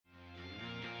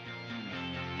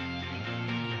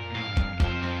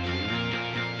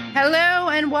Hello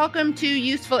and welcome to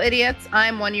Useful Idiots.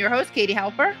 I'm one of your hosts, Katie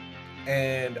Halper.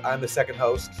 And I'm the second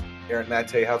host, Aaron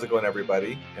Matte. How's it going,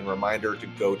 everybody? And reminder to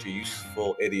go to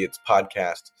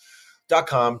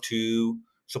usefulidiotspodcast.com to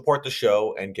support the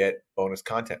show and get bonus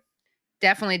content.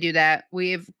 Definitely do that.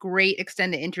 We have great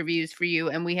extended interviews for you,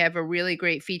 and we have a really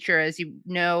great feature, as you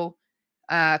know,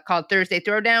 called Thursday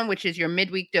Throwdown, which is your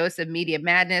midweek dose of media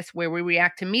madness, where we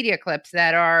react to media clips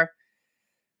that are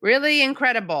really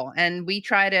incredible, and we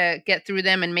try to get through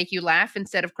them and make you laugh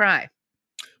instead of cry.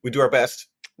 We do our best.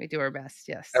 We do our best,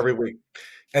 yes. Every week.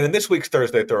 And in this week's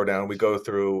Thursday Throwdown, we go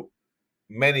through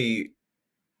many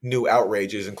new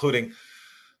outrages, including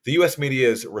the U.S.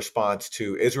 media's response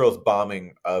to Israel's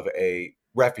bombing of a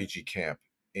refugee camp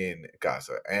in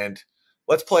Gaza. And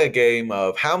let's play a game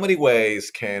of how many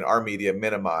ways can our media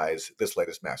minimize this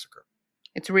latest massacre?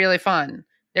 It's really fun.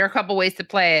 There are a couple ways to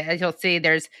play it. As you'll see,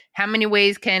 there's how many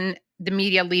ways can the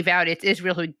media leave out it's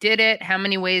Israel who did it? How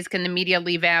many ways can the media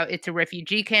leave out it's a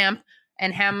refugee camp?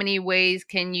 And how many ways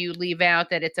can you leave out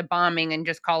that it's a bombing and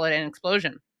just call it an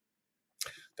explosion?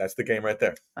 That's the game right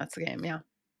there. That's the game, yeah.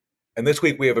 And this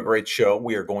week we have a great show.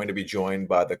 We are going to be joined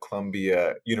by the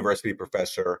Columbia University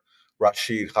professor,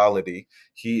 Rashid Khalidi.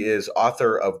 He is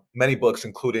author of many books,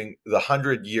 including The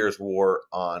 100 Years' War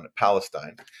on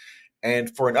Palestine.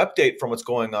 And for an update from what's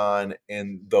going on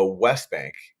in the West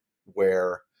Bank,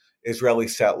 where Israeli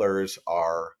settlers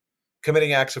are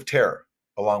committing acts of terror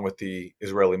along with the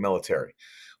Israeli military,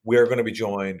 we are going to be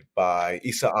joined by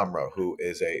Issa Amro, who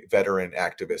is a veteran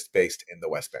activist based in the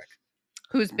West Bank.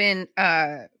 Who's been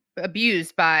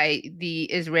abused by the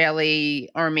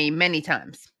Israeli army many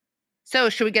times.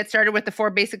 So should we get started with the 4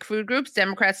 basic food groups?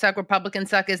 Democrats suck, Republicans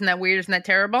suck. Isn't that weird? Isn't that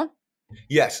terrible?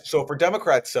 Yes. So for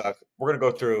Democrats suck, we're going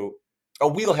to go through a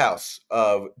wheelhouse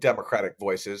of Democratic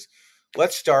voices.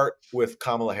 Let's start with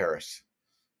Kamala Harris,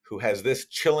 who has this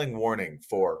chilling warning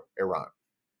for Iran.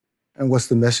 And what's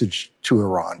the message to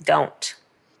Iran? Don't.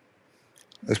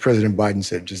 As President Biden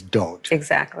said, just don't.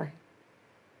 Exactly.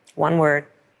 One word.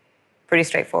 Pretty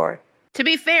straightforward. To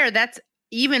be fair, that's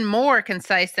even more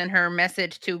concise than her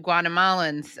message to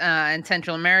Guatemalans and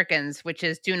Central Americans, which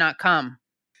is do not come.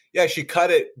 Yeah, she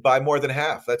cut it by more than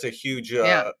half. That's a huge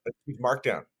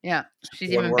markdown. Yeah,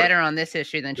 she's even better on this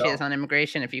issue than she is on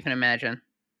immigration, if you can imagine.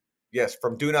 Yes,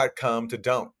 from do not come to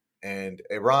don't. And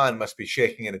Iran must be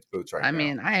shaking in its boots right now. I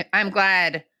mean, I'm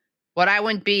glad what I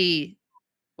wouldn't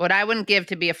give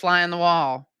to be a fly on the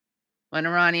wall when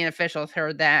Iranian officials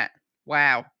heard that.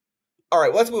 Wow. All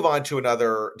right, let's move on to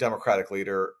another Democratic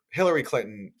leader. Hillary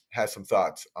Clinton has some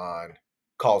thoughts on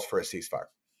calls for a ceasefire.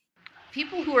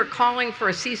 People who are calling for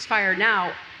a ceasefire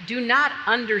now do not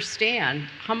understand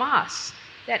Hamas.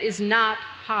 That is not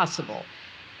possible.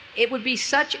 It would be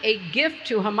such a gift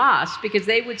to Hamas because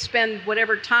they would spend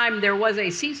whatever time there was a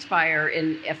ceasefire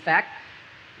in effect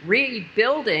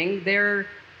rebuilding their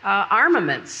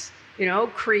armaments,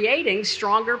 creating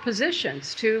stronger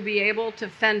positions to be able to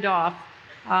fend off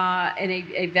an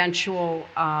eventual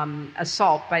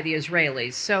assault by the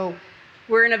Israelis. So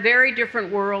we're in a very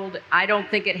different world. I don't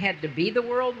think it had to be the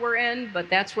world we're in, but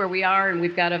that's where we are, and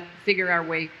we've got to figure our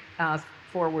way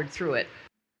forward through it.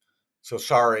 So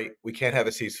sorry, we can't have a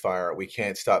ceasefire. We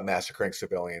can't stop massacring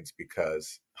civilians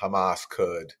because Hamas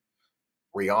could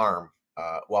rearm.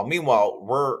 While meanwhile,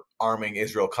 we're arming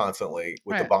Israel constantly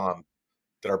with the bombs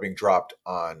that are being dropped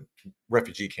on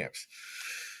refugee camps.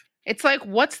 It's like,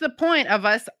 what's the point of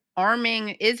us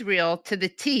arming Israel to the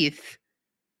teeth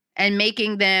and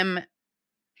making them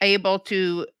able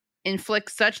to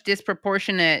inflict such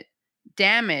disproportionate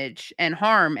damage and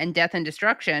harm and death and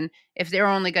destruction if they're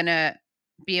only going to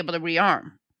be able to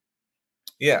rearm?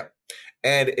 Yeah.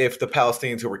 And if the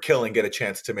Palestinians who were killing get a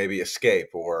chance to maybe escape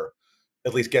or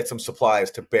at least get some supplies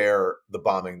to bear the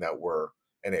bombing that we're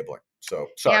enabling. So,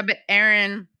 sorry. Yeah, but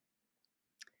Aaron,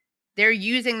 they're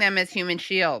using them as human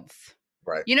shields.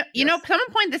 Right. You know,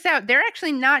 someone pointed this out. They're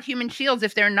actually not human shields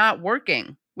if they're not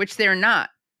working, which they're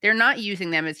not. They're not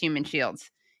using them as human shields.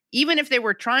 Even if they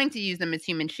were trying to use them as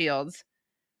human shields,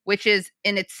 which is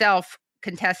in itself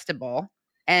contestable.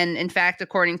 And in fact,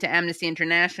 according to Amnesty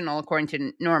International, according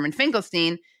to Norman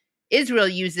Finkelstein, Israel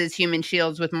uses human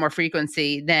shields with more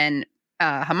frequency than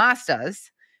Hamas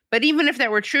does. But even if that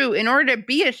were true, in order to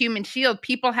be a human shield,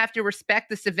 people have to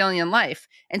respect the civilian life.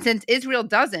 And since Israel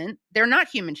doesn't, they're not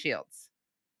human shields.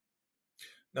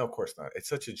 No, of course not. It's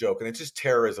such a joke. And it's just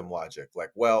terrorism logic.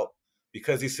 Like, well,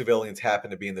 because these civilians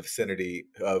happen to be in the vicinity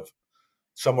of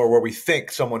somewhere where we think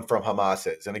someone from Hamas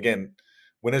is. And again,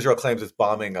 when Israel claims it's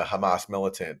bombing a Hamas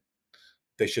militant,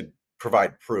 they should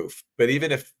provide proof. But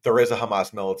even if there is a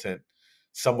Hamas militant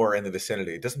somewhere in the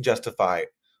vicinity, it doesn't justify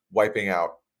wiping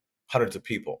out hundreds of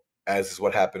people, as is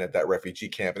what happened at that refugee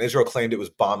camp. And Israel claimed it was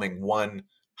bombing one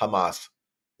Hamas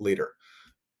leader.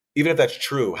 Even if that's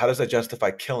true, how does that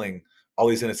justify killing all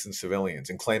these innocent civilians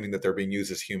and claiming that they're being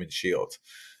used as human shields?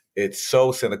 It's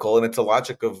so cynical, and it's a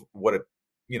logic of what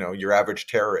your average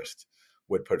terrorist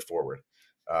would put forward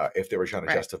if they were trying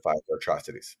to justify their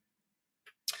atrocities.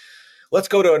 Let's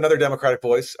go to another Democratic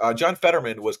voice. John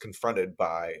Fetterman was confronted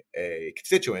by a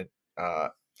constituent, a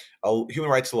human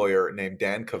rights lawyer named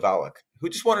Dan Kovalik, who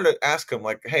just wanted to ask him,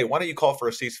 like, hey, why don't you call for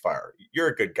a ceasefire? You're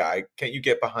a good guy. Can't you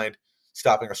get behind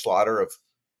stopping a slaughter of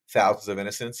thousands of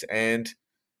innocents? And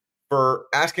for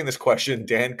asking this question,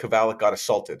 Dan Kovalik got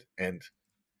assaulted and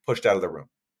pushed out of the room.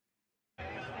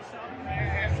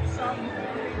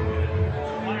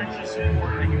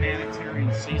 Humanitarian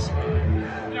ceasefire.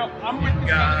 I'm with the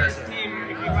Governor's team.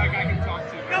 If you like, I can talk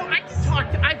to him. No, I can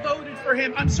talk to. I voted for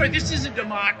him. I'm sorry, this is a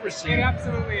democracy. It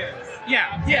absolutely is.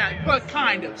 Yeah, but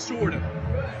kind of, sort of.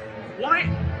 Why?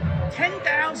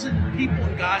 10,000 people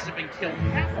in Gaza have been killed.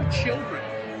 Half are children.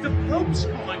 The Pope's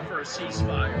calling for a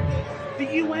ceasefire. The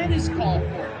UN is called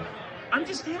for it. I'm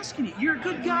just asking you. You're a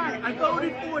good guy. I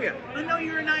voted for you. I know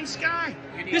you're a nice guy.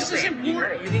 This is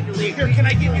important. You need to leave. Here, can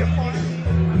I give you a phone?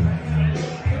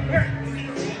 Here.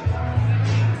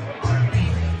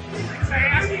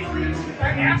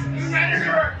 I asked the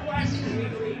senator a question.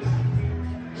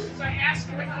 So I asked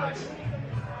him a question.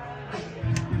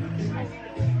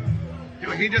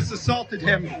 He just assaulted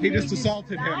him. He just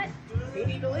assaulted him.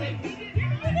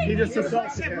 He just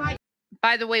assaulted him.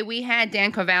 By the way, we had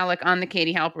Dan Kovalik on the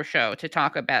Katie Halper show to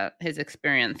talk about his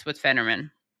experience with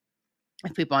Fetterman,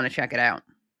 if people want to check it out.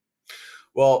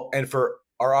 Well, and for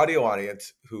our audio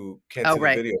audience who can't see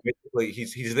the video, basically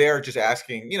he's there just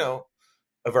asking,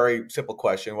 a very simple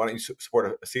question. Why don't you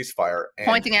support a ceasefire? And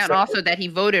pointing out also that he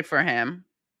voted for him.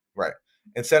 Right.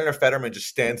 And Senator Fetterman just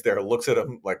stands there, looks at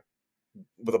him like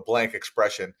with a blank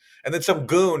expression. And then some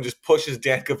goon just pushes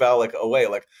Dan Kovalik away.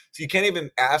 So you can't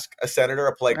even ask a senator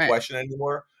a polite question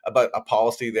anymore about a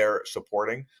policy they're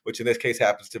supporting, which in this case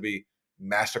happens to be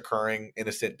massacring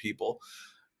innocent people.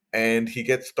 And he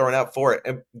gets thrown out for it.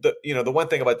 And the one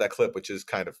thing about that clip, which is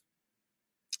kind of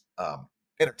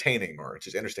entertaining or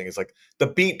just interesting, is like the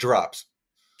beat drops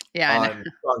on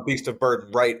Beast of Burden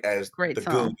right as goon is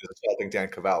assaulting Dan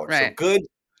Kovalik. Right. So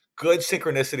good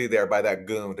synchronicity there by that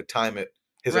goon to time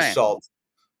his assault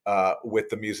with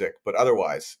the music, but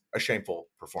otherwise a shameful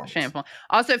performance. Shameful.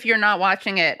 Also, if you're not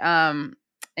watching it and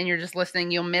you're just listening,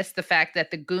 you'll miss the fact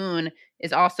that the goon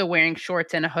is also wearing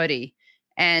shorts and a hoodie.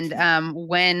 And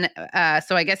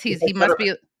so I guess he's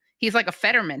like a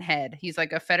Fetterman head. He's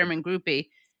like a Fetterman groupie.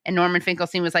 And Norman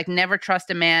Finkelstein was like, never trust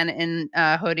a man in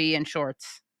a hoodie and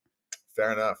shorts.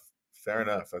 Fair enough.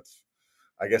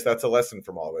 I guess that's a lesson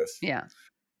from all this. Yeah.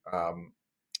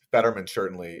 Fetterman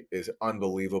certainly is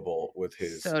unbelievable with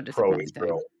his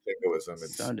pro-Israel jingoism.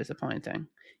 It's so disappointing.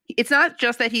 It's not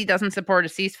just that he doesn't support a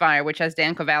ceasefire, which, as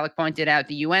Dan Kovalik pointed out,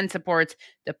 the UN supports,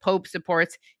 the Pope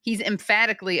supports. He's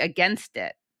emphatically against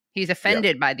it. He's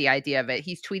offended by the idea of it.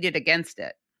 He's tweeted against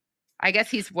it. I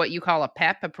guess he's what you call a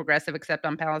PEP, a progressive except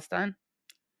on Palestine,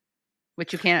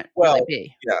 which you can't really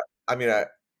be. Yeah, I mean,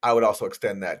 I would also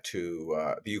extend that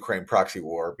to the Ukraine proxy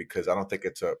war, because I don't think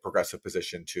it's a progressive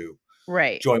position to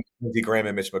join Lindsey Graham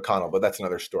and Mitch McConnell, but that's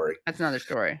another story.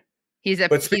 He's a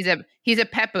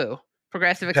PEPU,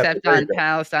 progressive except on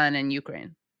Palestine and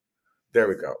Ukraine. There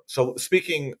we go. So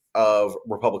speaking of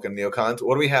Republican neocons,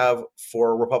 what do we have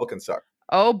for Republican suck?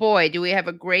 Oh boy, do we have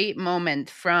a great moment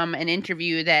from an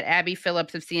interview that Abby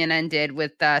Phillips of CNN did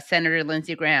with Senator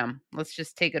Lindsey Graham. Let's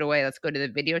just take it away. Let's go to the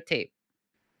videotape.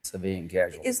 Civilian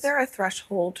casualties. Is there a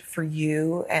threshold for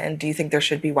you, and do you think there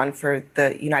should be one for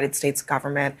the United States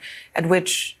government, at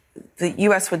which the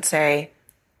U.S. would say,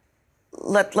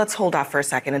 let's hold off for a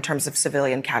second in terms of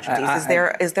civilian casualties?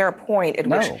 Is there a point at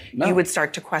which you would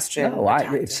start to question?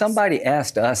 If somebody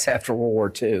asked us after World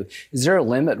War II, is there a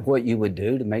limit what you would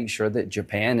do to make sure that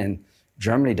Japan and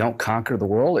Germany don't conquer the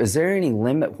world? Is there any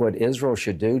limit what Israel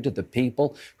should do to the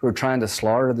people who are trying to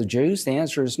slaughter the Jews? The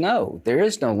answer is no. There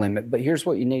is no limit. But here's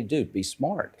what you need to do. Be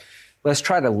smart. Let's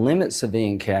try to limit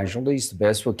civilian casualties the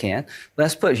best we can.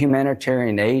 Let's put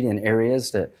humanitarian aid in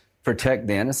areas that protect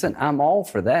the innocent. I'm all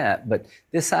for that. But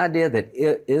this idea that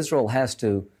Israel has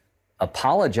to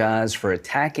apologize for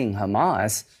attacking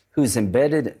Hamas, who's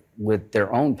embedded with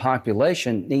their own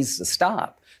population, needs to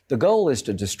stop. The goal is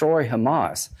to destroy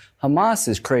Hamas. Hamas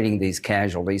is creating these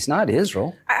casualties, not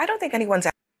Israel. I don't think anyone's...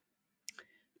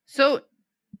 So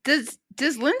does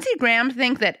Lindsey Graham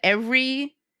think that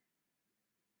every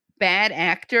bad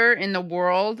actor in the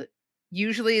world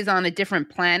usually is on a different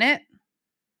planet?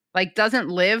 like doesn't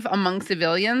live among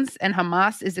civilians, and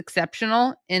Hamas is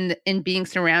exceptional in being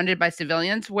surrounded by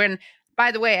civilians. When,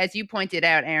 by the way, as you pointed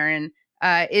out, Aaron,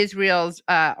 Israel's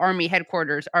army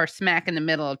headquarters are smack in the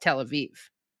middle of Tel Aviv.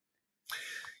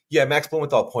 Yeah, Max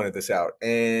Blumenthal pointed this out,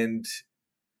 and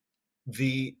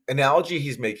the analogy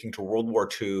he's making to World War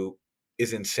II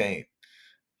is insane.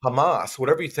 Hamas,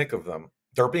 whatever you think of them,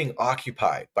 they're being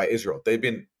occupied by Israel. They've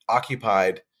been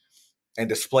occupied and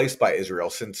displaced by Israel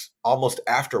since almost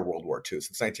after World War II,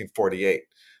 since 1948.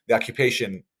 The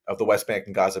occupation of the West Bank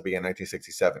and Gaza began in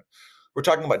 1967. We're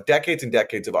talking about decades and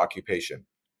decades of occupation.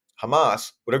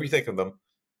 Hamas, whatever you think of them,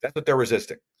 that's what they're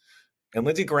resisting. And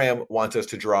Lindsey Graham wants us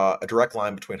to draw a direct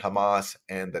line between Hamas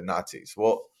and the Nazis.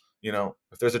 Well,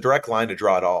 if there's a direct line to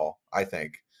draw at all, I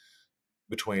think,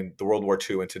 between the World War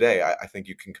II and today, I think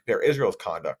you can compare Israel's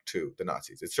conduct to the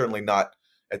Nazis. It's certainly not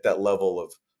at that level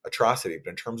of atrocity, but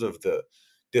in terms of the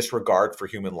disregard for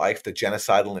human life, the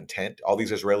genocidal intent, all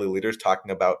these Israeli leaders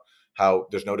talking about how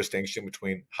there's no distinction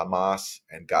between Hamas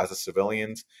and Gaza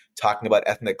civilians, talking about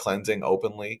ethnic cleansing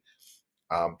openly,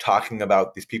 talking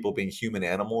about these people being human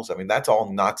animals. I mean, that's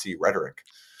all Nazi rhetoric.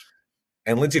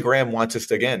 And Lindsey Graham wants us,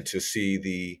 again, to see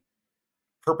the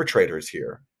perpetrators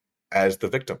here as the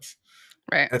victims.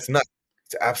 Right. It's nuts.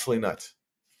 It's absolutely nuts.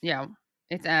 Yeah,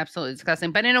 it's absolutely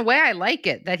disgusting. But in a way, I like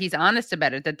it that he's honest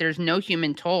about it, that there's no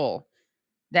human toll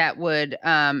that would,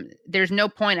 there's no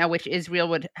point at which Israel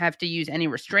would have to use any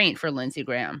restraint for Lindsey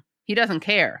Graham. He doesn't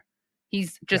care.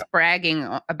 He's just bragging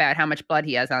about how much blood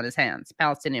he has on his hands,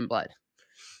 Palestinian blood.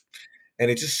 And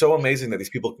it's just so amazing that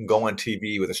these people can go on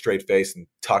TV with a straight face and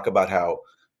talk about how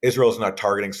Israel's not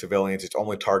targeting civilians, it's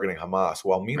only targeting Hamas.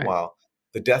 While meanwhile,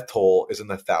 the death toll is in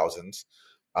the thousands.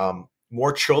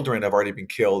 More children have already been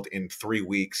killed in 3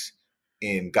 weeks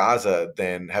in Gaza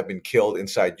than have been killed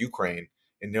inside Ukraine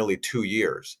in nearly 2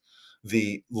 years.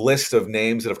 The list of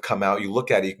names that have come out, you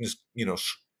look at it, you can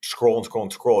just, scroll and scroll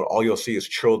and scroll, and all you'll see is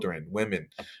children, women.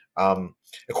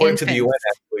 According to the UN,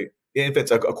 actually,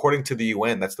 infants, according to the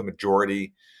UN, that's the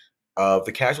majority of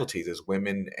the casualties is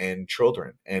women and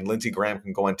children. And Lindsey Graham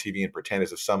can go on TV and pretend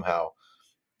as if somehow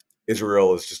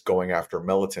Israel is just going after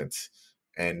militants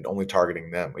and only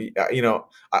targeting them.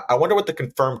 I wonder what the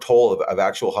confirmed toll of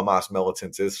actual Hamas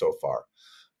militants is so far.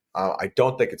 I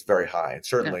don't think it's very high. And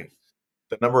certainly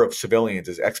the number of civilians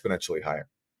is exponentially higher.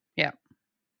 Yeah.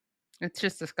 It's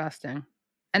just disgusting.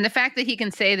 And the fact that he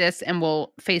can say this and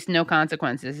will face no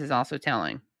consequences is also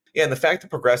telling. Yeah, and the fact that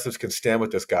progressives can stand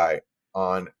with this guy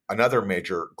on another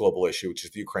major global issue, which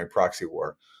is the Ukraine proxy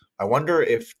war. I wonder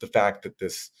if the fact that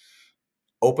this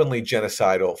openly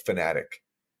genocidal fanatic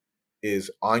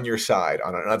is on your side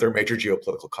on another major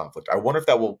geopolitical conflict, I wonder if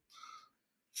that will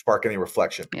spark any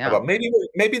reflection about maybe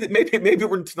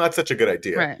it's not such a good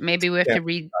idea. Right. Maybe we have to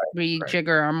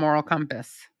rejigger our moral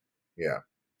compass. Yeah.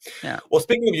 Yeah. Well,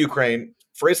 speaking of Ukraine,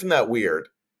 for Isn't That Weird,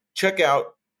 check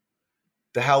out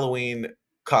the Halloween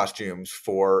costumes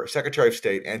for Secretary of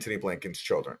State Antony Blinken's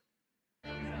children.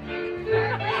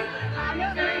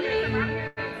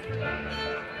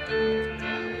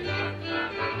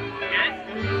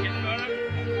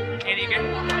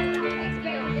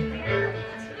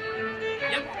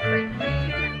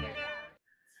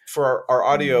 For our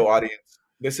audio audience,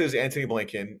 this is Antony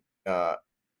Blinken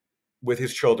with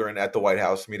his children at the White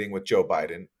House meeting with Joe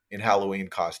Biden in Halloween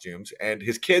costumes, and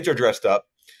his kids are dressed up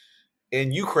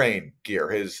in Ukraine gear.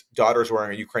 His daughter's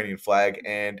wearing a Ukrainian flag,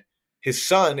 and his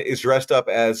son is dressed up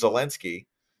as Zelensky,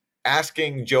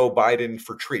 asking Joe Biden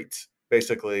for treats,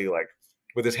 basically like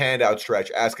with his hand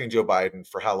outstretched, asking Joe Biden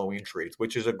for Halloween treats,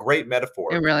 which is a great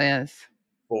metaphor. It really is.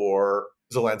 For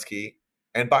Zelensky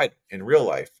and Biden in real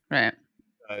life. Right.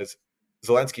 Because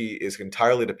Zelensky is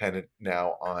entirely dependent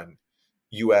now on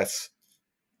U.S.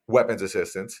 weapons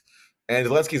assistance. And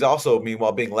Zelensky's also,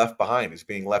 meanwhile, being left behind. He's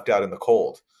being left out in the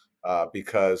cold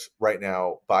because right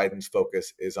now Biden's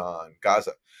focus is on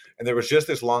Gaza. And there was just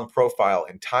this long profile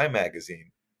in Time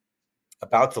magazine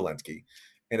about Zelensky,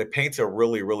 and it paints a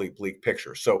really, really bleak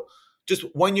picture. So just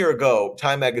 1 year ago,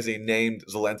 Time magazine named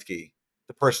Zelensky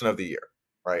the person of the year,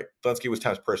 right? Zelensky was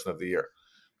Time's person of the year.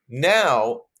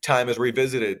 Now, Time has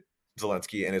revisited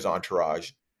Zelensky and his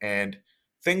entourage, and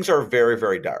things are very,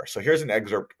 very dire. So here's an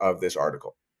excerpt of this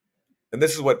article. And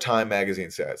this is what Time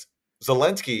magazine says.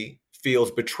 Zelensky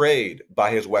feels betrayed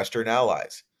by his Western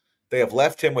allies. They have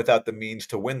left him without the means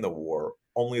to win the war,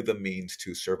 only the means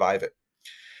to survive it.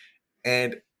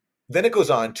 And then it goes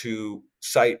on to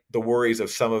cite the worries of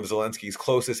some of Zelensky's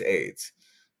closest aides.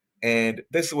 And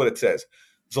this is what it says.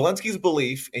 Zelensky's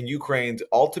belief in Ukraine's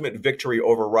ultimate victory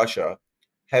over Russia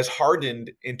has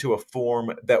hardened into a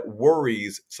form that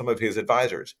worries some of his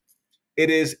advisors. It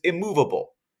is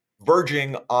immovable,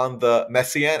 verging on the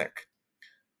messianic.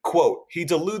 Quote, he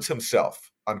deludes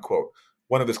himself, unquote.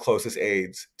 One of his closest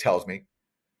aides tells me,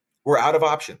 we're out of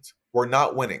options. We're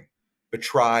not winning, but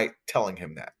try telling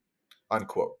him that,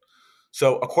 unquote.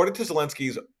 So according to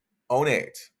Zelensky's own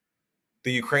aides,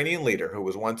 the Ukrainian leader, who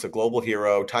was once a global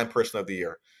hero, Time Person of the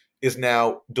Year, is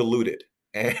now deluded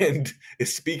and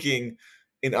is speaking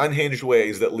in unhinged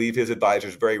ways that leave his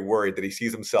advisors very worried that he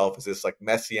sees himself as this like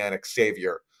messianic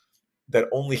savior that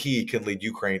only he can lead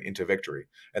Ukraine into victory.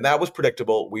 And that was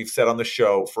predictable. We've said on the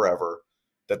show forever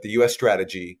that the U.S.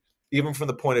 strategy, even from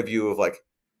the point of view of like,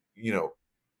 you know,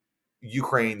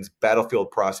 Ukraine's battlefield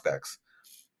prospects,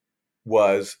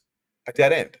 was a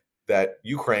dead end, that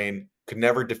Ukraine could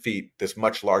never defeat this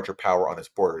much larger power on its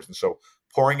borders. And so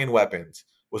pouring in weapons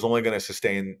was only going to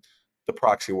sustain the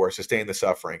proxy war, sustain the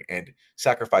suffering, and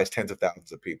sacrifice tens of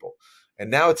thousands of people. And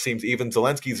now it seems even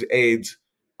Zelensky's aides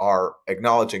are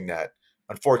acknowledging that.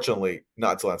 Unfortunately,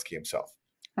 not Zelensky himself.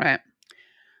 Right.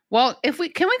 Well, can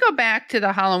we go back to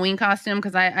the Halloween costume?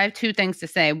 Because I have two things to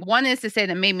say. One is to say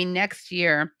that maybe next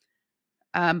year,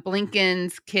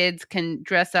 Blinken's kids can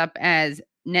dress up as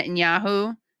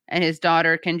Netanyahu and his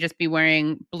daughter can just be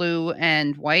wearing blue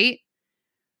and white.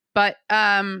 But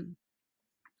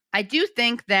I do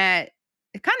think that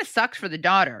it kind of sucks for the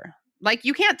daughter. Like,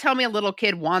 you can't tell me a little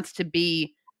kid wants to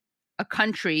be a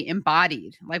country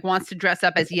embodied, like wants to dress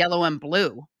up as yellow and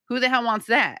blue. Who the hell wants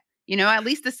that? You know, at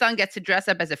least the son gets to dress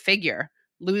up as a figure,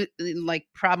 like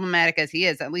problematic as he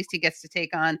is. At least he gets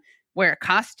to wear a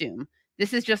costume.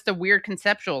 This is just a weird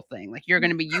conceptual thing. Like, you're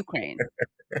going to be Ukraine.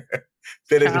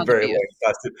 That isn't very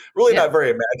really not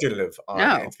very imaginative on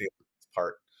Anthony's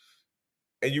part.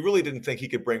 And you really didn't think he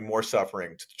could bring more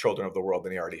suffering to the children of the world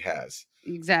than he already has.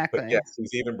 Exactly. But yes,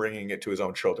 he's even bringing it to his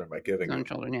own children by giving his own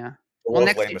children. Yeah. Well,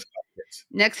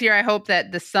 next year, I hope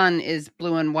that the son is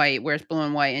blue and white, wears blue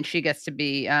and white, and she gets to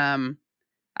be, I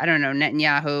don't know,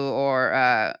 Netanyahu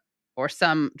or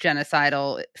some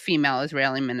genocidal female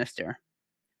Israeli minister.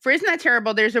 For Isn't That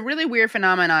Terrible? There's a really weird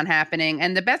phenomenon happening,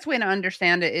 and the best way to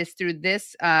understand it is through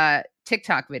this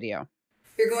TikTok video.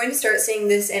 You're going to start seeing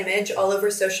this image all over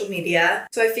social media,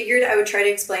 so I figured I would try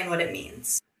to explain what it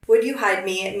means. Would you hide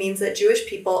me? It means that Jewish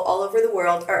people all over the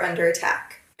world are under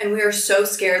attack. And we are so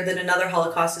scared that another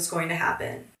Holocaust is going to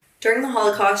happen. During the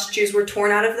Holocaust, Jews were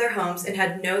torn out of their homes and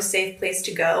had no safe place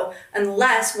to go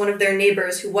unless one of their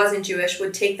neighbors who wasn't Jewish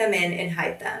would take them in and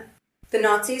hide them. The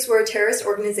Nazis were a terrorist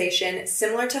organization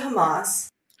similar to Hamas.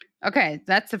 Okay,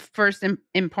 that's the first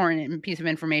important piece of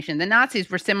information. The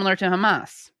Nazis were similar to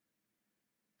Hamas.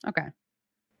 Okay.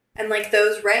 And like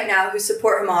those right now who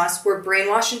support Hamas, were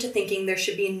brainwashed into thinking there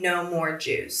should be no more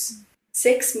Jews.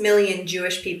 6 million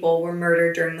Jewish people were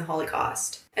murdered during the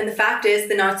Holocaust. And the fact is,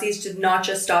 the Nazis did not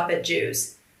just stop at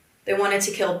Jews. They wanted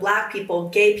to kill Black people,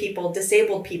 gay people,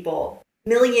 disabled people.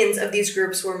 Millions of these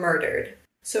groups were murdered.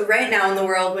 So right now in the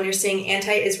world, when you're seeing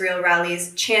anti-Israel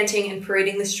rallies, chanting and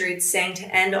parading the streets saying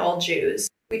to end all Jews,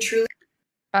 we truly...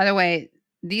 By the way,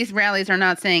 these rallies are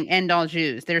not saying end all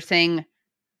Jews. They're saying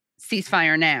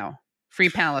ceasefire now. Free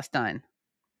Palestine.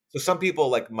 So some people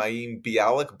like Mayim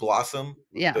Bialik, Blossom,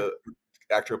 the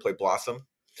actor who played Blossom,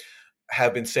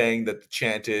 have been saying that the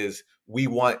chant is, we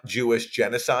want Jewish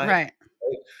genocide. Right.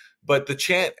 But the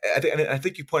chant, I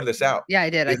think you pointed this out. Yeah, I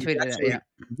did. I tweeted it. Yeah.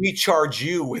 We charge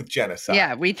you with genocide.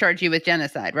 Yeah, we charge you with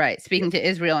genocide. Right. Speaking to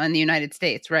Israel and the United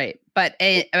States. Right. But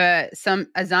a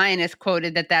Zionist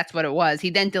quoted that that's what it was. He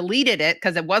then deleted it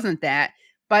because it wasn't that.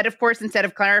 But of course, instead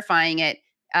of clarifying it,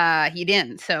 he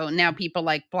didn't. So now people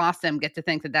like Blossom get to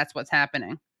think that that's what's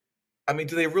happening. I mean,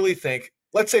 do they really think,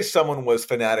 let's say someone was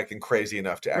fanatic and crazy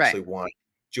enough to actually want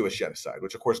Jewish genocide,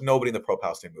 which of course nobody in the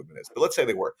pro-Palestine movement is, but let's say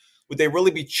they were. Would they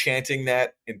really be chanting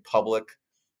that in public?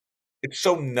 It's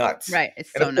so nuts. Right.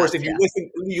 It's and so of course, nuts, if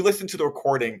you listen to the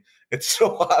recording, it's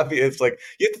so obvious. Like,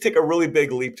 you have to take a really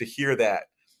big leap to hear that.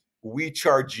 We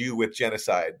charge you with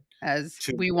genocide. As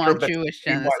we want Jewish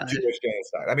genocide. We want Jewish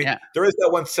genocide. I mean, there is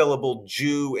that one syllable,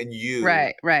 Jew and you.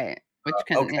 Right, right. Which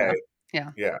can, okay.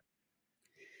 Yeah.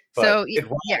 But so it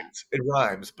rhymes. It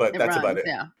rhymes, but that's about it.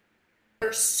 Yeah.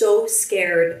 We're so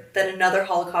scared that another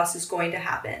Holocaust is going to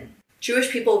happen.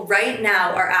 Jewish people right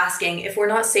now are asking if we're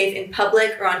not safe in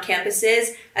public or on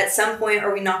campuses, at some point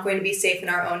are we not going to be safe in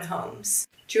our own homes?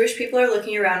 Jewish people are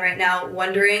looking around right now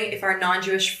wondering if our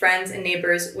non-Jewish friends and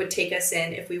neighbors would take us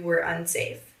in if we were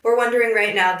unsafe. We're wondering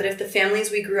right now that if the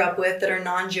families we grew up with that are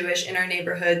non-Jewish in our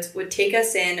neighborhoods would take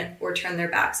us in or turn their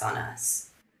backs on us.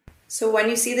 So when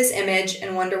you see this image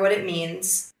and wonder what it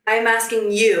means, I'm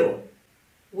asking you,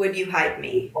 would you hide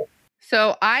me?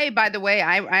 So by the way,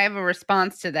 I have a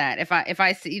response to that. If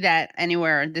I see that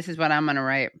anywhere, this is what I'm going to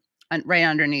write. right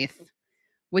underneath.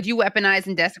 Would you weaponize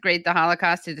and desecrate the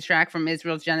Holocaust to distract from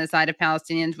Israel's genocide of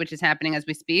Palestinians, which is happening as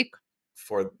we speak?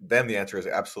 For them, the answer is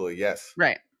absolutely yes.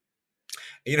 Right.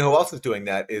 And you know who else is doing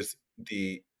that is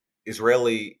the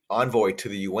Israeli envoy to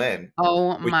the UN.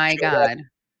 Oh my God.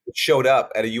 Which showed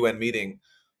up at a UN meeting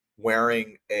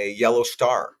wearing a yellow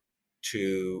star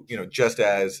to, just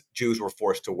as Jews were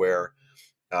forced to wear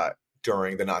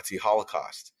during the Nazi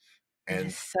Holocaust.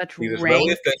 And such the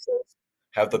Israeli officials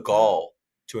have the gall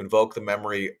to invoke the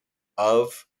memory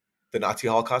of the Nazi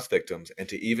Holocaust victims and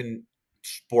to even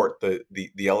sport the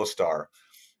yellow star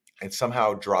and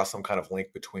somehow draw some kind of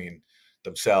link between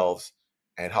themselves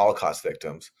and Holocaust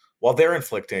victims while they're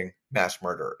inflicting mass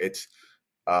murder. It's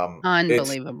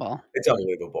unbelievable. It's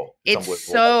unbelievable. It's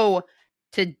so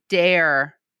to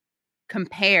dare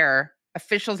compare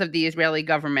officials of the Israeli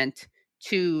government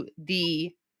to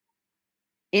the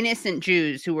innocent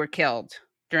Jews who were killed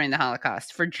during the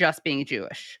Holocaust for just being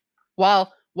Jewish,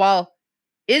 while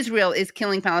Israel is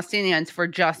killing Palestinians for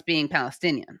just being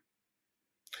Palestinian.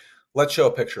 Let's show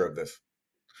a picture of this.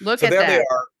 Look at that.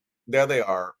 There they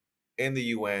are in the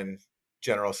UN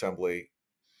General Assembly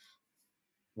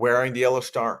wearing the yellow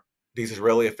star. These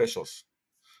Israeli officials.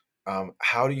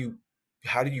 How do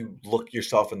you look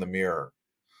yourself in the mirror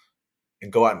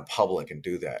and go out in public and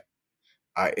do that?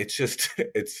 It's just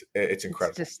it's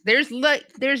incredible.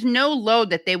 There's no load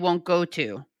that they won't go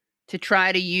to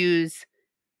try to use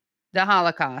the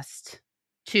Holocaust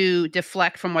to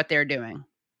deflect from what they're doing.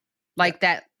 Like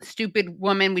that stupid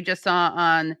woman we just saw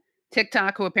on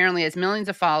TikTok who apparently has millions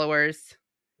of followers,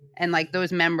 and like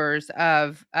those members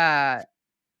of the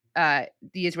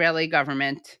Israeli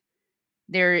government.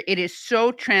 It is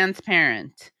so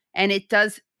transparent, and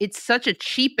it's such a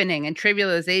cheapening and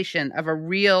trivialization of a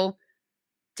real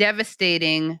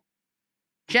devastating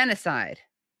genocide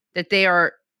that they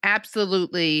are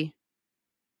absolutely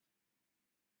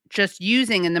just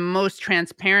using in the most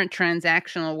transparent,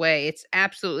 transactional way. It's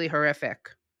absolutely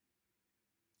horrific.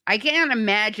 I can't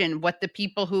imagine what the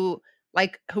people who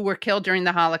were killed during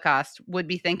the Holocaust would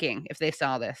be thinking if they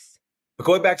saw this. But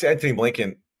going back to Anthony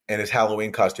Blinken and his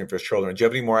Halloween costume for his children, do you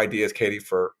have any more ideas, Katie?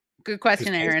 Good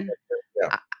question, Aaron.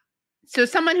 Yeah. So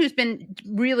someone who's been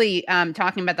really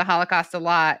talking about the Holocaust a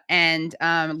lot and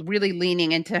really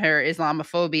leaning into her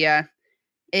Islamophobia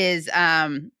is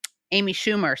Amy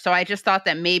Schumer. So I just thought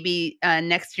that maybe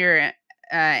next year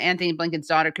Anthony Blinken's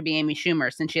daughter could be Amy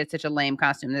Schumer since she had such a lame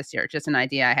costume this year. Just an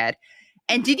idea I had.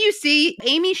 And did you see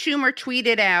Amy Schumer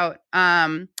tweeted out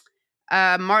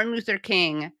Martin Luther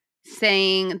King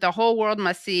saying the whole world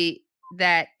must see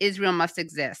that Israel must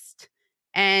exist.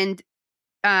 And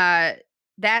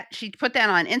that she put that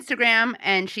on Instagram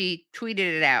and she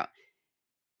tweeted it out.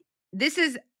 This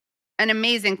is an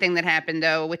amazing thing that happened,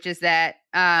 though, which is that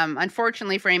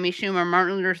unfortunately for Amy Schumer,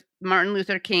 Martin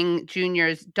Luther King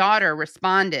Jr.'s daughter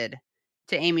responded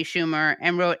to Amy Schumer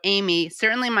and wrote, "Amy,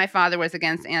 certainly my father was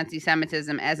against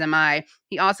anti-Semitism, as am I.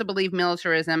 He also believed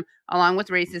militarism, along with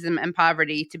racism and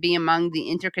poverty, to be among the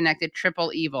interconnected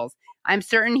triple evils. I'm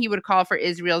certain he would call for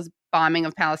Israel's bombing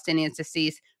of Palestinians to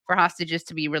cease, for hostages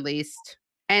to be released,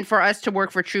 and for us to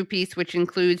work for true peace, which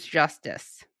includes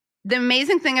justice." The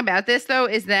amazing thing about this, though,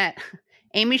 is that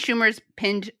Amy Schumer's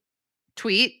pinned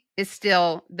tweet is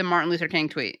still the Martin Luther King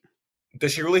tweet.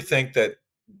 Does she really think that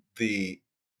the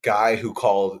guy who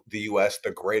called the U.S. the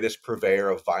greatest purveyor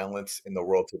of violence in the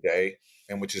world today,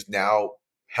 and which is now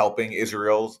helping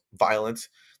Israel's violence,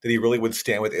 that he really would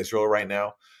stand with Israel right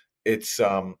now? It's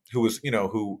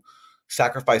who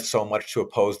sacrificed so much to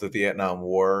oppose the Vietnam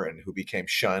War and who became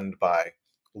shunned by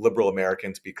liberal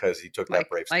Americans because he took that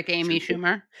brave step. Like Amy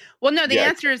Schumer? Well, no, the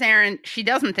answer is, Aaron, she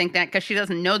doesn't think that because she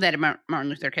doesn't know that about Martin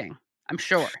Luther King, I'm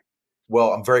sure.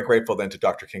 Well, I'm very grateful then to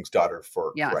Dr. King's daughter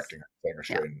for correcting her, saying her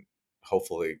straight. And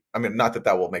hopefully, I mean, not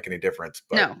that will make any difference.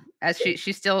 But no, as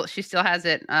she still has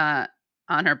it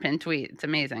on her pinned tweet. It's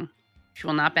amazing. She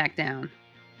will not back down.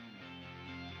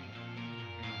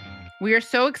 We are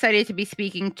so excited to be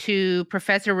speaking to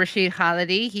Professor Rashid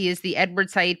Khalidi. He is the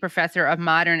Edward Said Professor of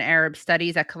Modern Arab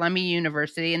Studies at Columbia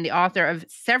University and the author of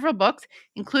several books,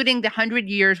 including The 100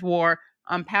 Years' War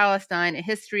on Palestine, A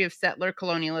History of Settler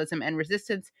Colonialism and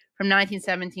Resistance from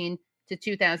 1917 to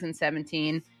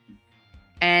 2017.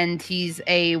 And he's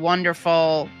a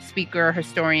wonderful speaker,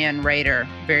 historian, writer.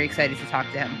 Very excited to talk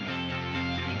to him.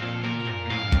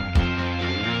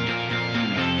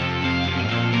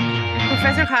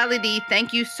 Professor Khalidi,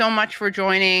 thank you so much for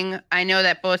joining. I know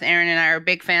that both Aaron and I are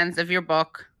big fans of your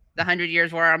book, The 100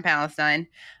 Years' War on Palestine.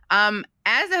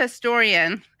 As a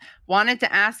historian, wanted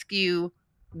to ask you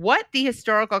what the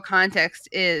historical context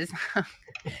is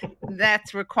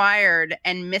that's required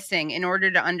and missing in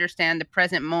order to understand the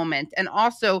present moment? And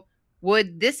also,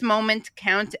 would this moment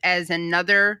count as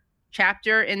another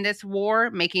chapter in this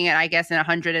war, making it, I guess, an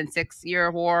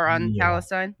 106-year war on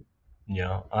Palestine?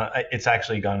 Yeah, it's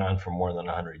actually gone on for more than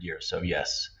 100 years. So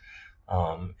yes,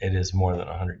 it is more than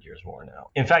 100 years war now.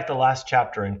 In fact, the last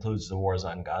chapter includes the wars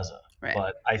on Gaza. Right.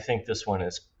 But I think this one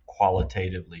is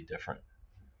qualitatively different.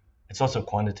 It's also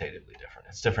quantitatively different.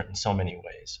 It's different in so many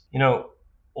ways. You know,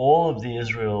 all of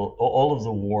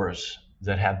the wars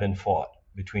that have been fought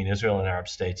between Israel and Arab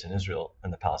states and Israel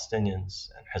and the Palestinians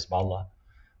and Hezbollah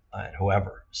and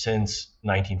whoever since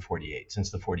 1948,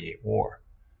 since the 48 war,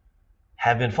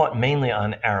 have been fought mainly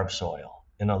on Arab soil.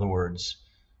 In other words,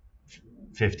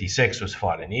 56 was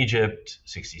fought in Egypt,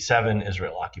 67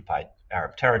 Israel occupied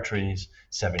Arab territories,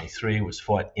 73 was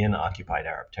fought in occupied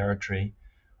Arab territory.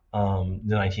 The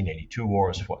 1982 war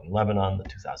was fought in Lebanon. The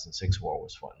 2006 war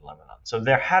was fought in Lebanon. So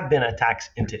there have been attacks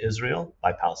into Israel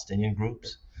by Palestinian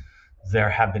groups. There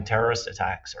have been terrorist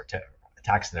attacks or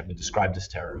attacks that have been described as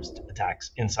terrorist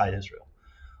attacks inside Israel.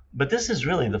 But this is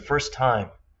really the first time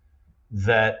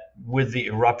that with the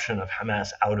eruption of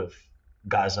Hamas out of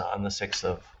Gaza on the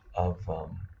 6th of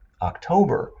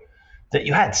October, that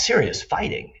you had serious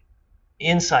fighting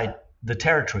inside the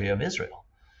territory of Israel,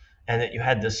 and that you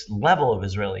had this level of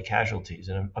Israeli casualties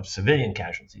and of civilian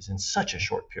casualties in such a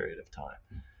short period of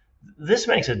time. This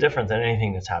makes it different than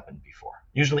anything that's happened before.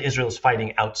 Usually Israel is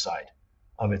fighting outside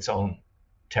of its own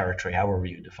territory, however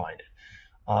you define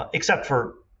it, except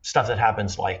for stuff that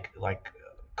happens like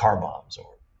car bombs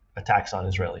or attacks on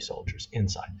Israeli soldiers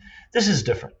inside. This is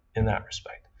different in that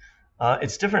respect.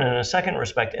 It's different in a second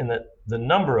respect in that the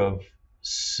number of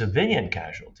civilian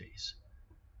casualties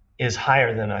is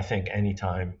higher than I think any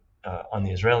time on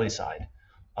the Israeli side,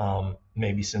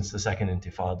 maybe since the Second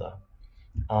Intifada,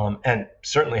 and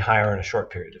certainly higher in a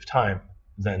short period of time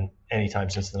than any time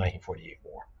since the 1948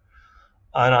 war.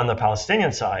 And on the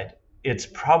Palestinian side, it's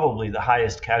probably the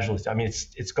highest casualties. I mean,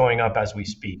 it's going up as we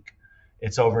speak.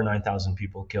 It's over 9,000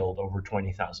 people killed, over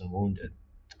 20,000 wounded,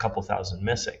 a couple thousand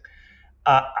missing.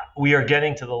 We are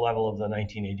getting to the level of the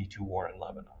 1982 war in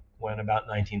Lebanon, when about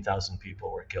 19,000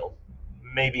 people were killed.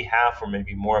 Maybe half or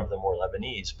maybe more of them were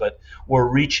Lebanese, but we're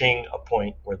reaching a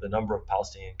point where the number of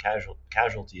Palestinian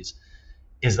casualties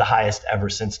is the highest ever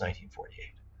since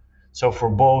 1948. So for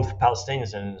both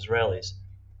Palestinians and Israelis,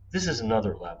 this is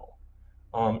another level.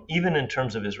 Even in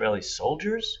terms of Israeli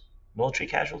soldiers, military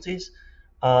casualties,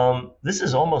 this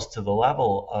is almost to the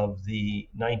level of the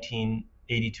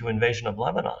 1982 invasion of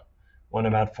Lebanon, when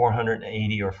about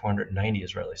 480 or 490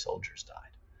 Israeli soldiers died.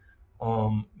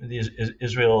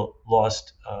 Israel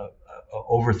lost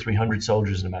over 300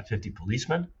 soldiers and about 50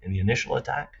 policemen in the initial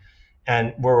attack,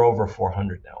 and we're over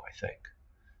 400 now, I think.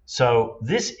 So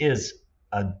this is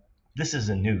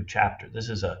a new chapter. This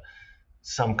is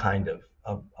some kind of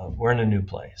we're in a new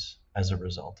place as a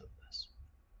result of this.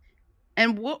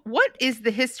 And what is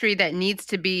the history that needs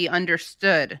to be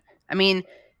understood? I mean,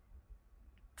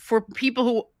 for people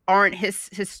who aren't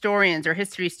historians or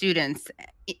history students,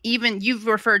 even you've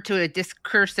referred to a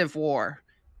discursive war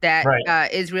that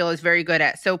right. Israel is very good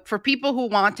at. So for people who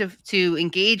want to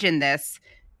engage in this,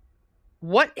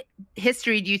 what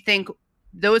history do you think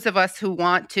those of us who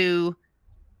want to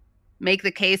make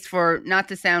the case for, not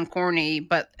to sound corny,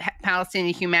 but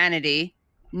Palestinian humanity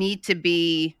need to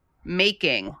be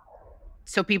making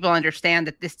so people understand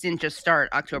that this didn't just start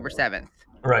October 7th?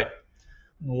 Right.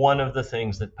 One of the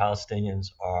things that Palestinians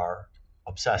are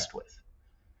obsessed with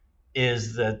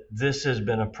is that this has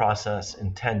been a process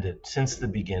intended since the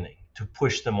beginning to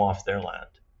push them off their land,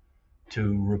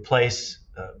 to replace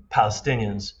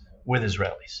Palestinians with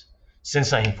Israelis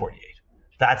since 1948.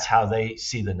 That's how they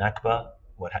see the Nakba,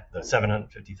 the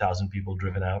 750,000 people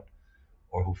driven out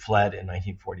or who fled in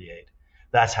 1948.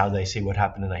 That's how they see what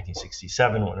happened in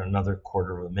 1967 when another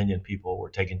 250,000 people were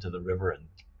taken to the river and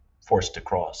forced to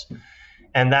cross.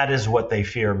 And that is what they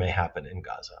fear may happen in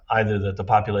Gaza, either that the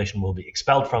population will be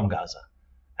expelled from Gaza,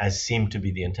 as seemed to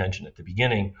be the intention at the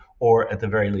beginning, or at the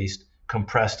very least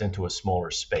compressed into a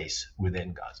smaller space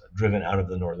within Gaza, driven out of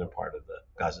the northern part of the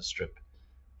Gaza Strip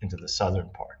into the southern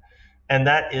part. And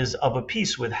that is of a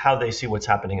piece with how they see what's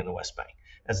happening in the West Bank,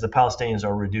 as the Palestinians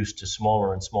are reduced to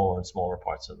smaller and smaller and smaller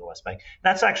parts of the West Bank.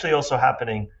 That's actually also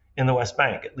happening in the West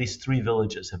Bank. At least 3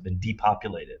 villages have been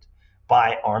depopulated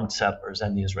by armed settlers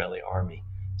and the Israeli army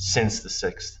since the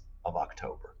 6th of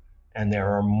October. And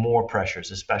there are more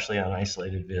pressures, especially on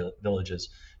isolated villages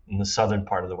in the southern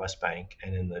part of the West Bank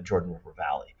and in the Jordan River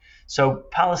Valley. So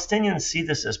Palestinians see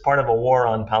this as part of a war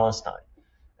on Palestine,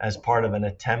 as part of an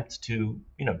attempt to,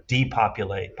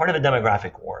 depopulate, part of a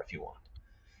demographic war, if you want.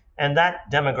 And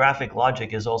that demographic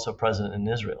logic is also present in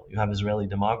Israel. You have Israeli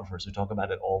demographers who talk about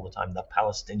it all the time, the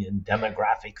Palestinian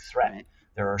demographic threat. Right.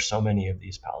 There are so many of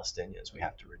these Palestinians, we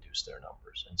have to reduce their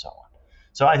numbers and so on.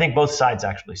 So I think both sides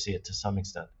actually see it to some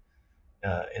extent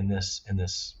in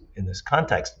this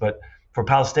context. But for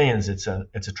Palestinians,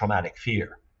 it's a traumatic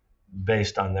fear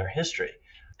based on their history.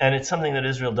 And it's something that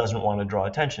Israel doesn't want to draw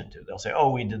attention to. They'll say,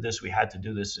 oh, we did this, we had to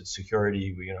do this, it's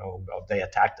security, they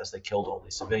attacked us, they killed all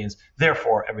these civilians,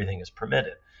 therefore everything is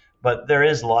permitted. But there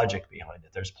is logic behind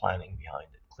it, there's planning behind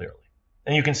it, clearly.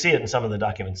 And you can see it in some of the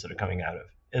documents that are coming out of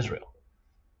Israel.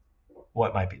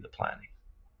 What might be the planning?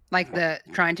 Like the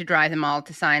trying to drive them all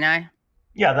to Sinai?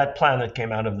 Yeah, that plan that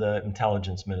came out of the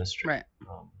intelligence ministry. Right.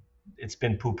 It's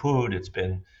been poo-pooed,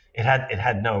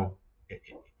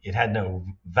 it had no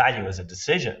value as a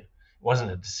decision. It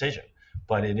wasn't a decision,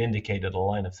 but it indicated a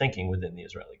line of thinking within the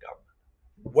Israeli government.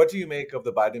 What do you make of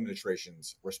the Biden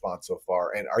administration's response so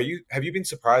far? And have you been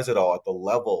surprised at all at the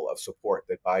level of support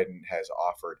that Biden has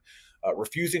offered,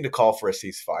 refusing to call for a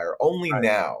ceasefire only right.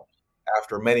 now,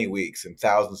 after many weeks and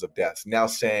thousands of deaths, now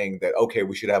saying that, okay,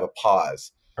 we should have a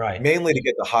pause, right? Mainly to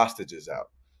get the hostages out.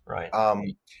 Right.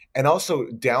 And also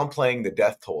downplaying the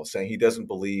death toll, saying he doesn't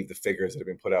believe the figures that have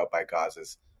been put out by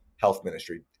Gaza's health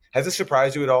ministry. Has this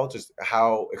surprised you at all, just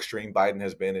how extreme Biden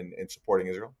has been in supporting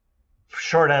Israel?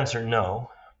 Short answer, no.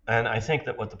 And I think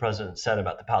that what the president said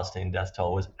about the Palestinian death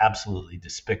toll was absolutely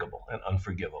despicable and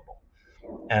unforgivable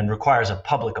and requires a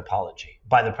public apology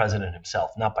by the president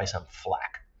himself, not by some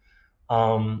flack.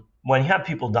 When you have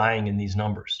people dying in these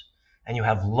numbers and you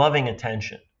have loving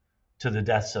attention to the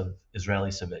deaths of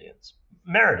Israeli civilians,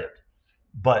 merited,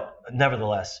 but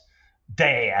nevertheless,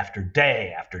 day after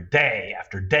day after day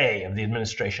after day of the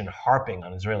administration harping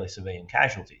on Israeli civilian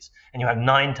casualties, and you have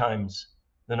 9 times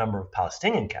the number of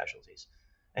Palestinian casualties,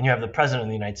 and you have the president of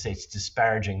the United States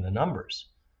disparaging the numbers.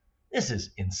 This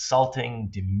is insulting,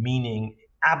 demeaning,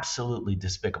 absolutely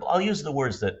despicable. I'll use the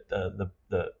words that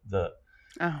the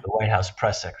White House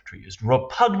press secretary used: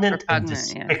 repugnant and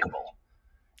despicable. Yeah.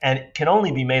 And it can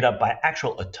only be made up by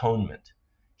actual atonement.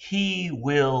 He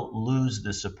will lose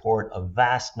the support of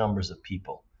vast numbers of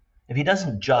people if he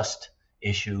doesn't just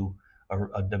issue a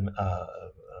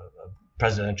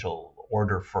presidential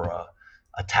order for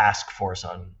a task force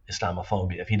on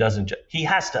Islamophobia. If he doesn't, he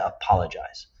has to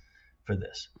apologize for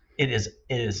this.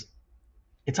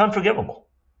 It's unforgivable,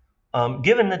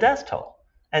 given the death toll,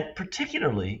 and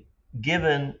particularly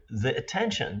given the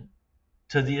attention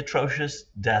to the atrocious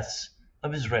deaths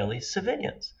of Israeli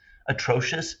civilians.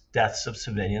 Atrocious deaths of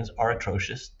civilians are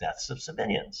atrocious deaths of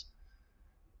civilians.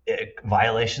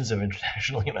 Violations of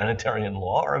international humanitarian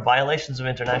law are violations of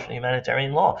international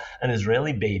humanitarian law. An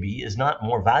Israeli baby is not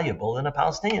more valuable than a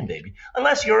Palestinian baby,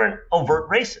 unless you're an overt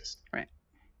racist. Right.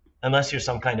 Unless you're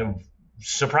some kind of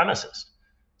supremacist,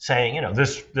 saying,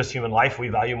 this human life we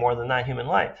value more than that human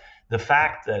life. The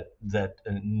fact that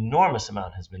an enormous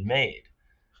amount has been made,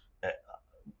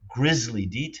 grisly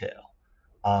detail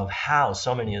of how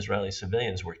so many Israeli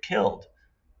civilians were killed,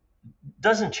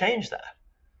 doesn't change that.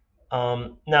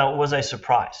 Now, was I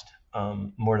surprised?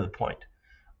 More to the point.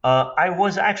 I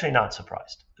was actually not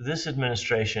surprised. This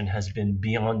administration has been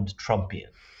beyond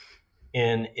Trumpian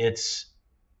in its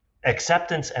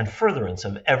acceptance and furtherance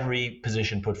of every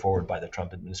position put forward by the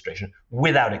Trump administration,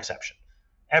 without exception.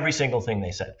 Every single thing they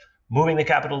said. Moving the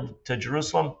capital to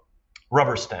Jerusalem,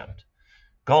 rubber stamped.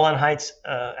 Golan Heights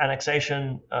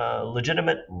annexation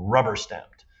legitimate, rubber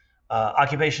stamped.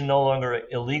 Occupation no longer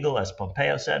illegal, as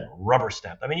Pompeo said, rubber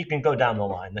stamped. I mean, you can go down the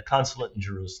line. The consulate in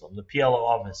Jerusalem, the PLO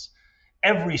office,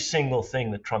 every single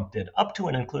thing that Trump did, up to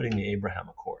and including the Abraham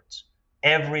Accords,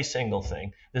 every single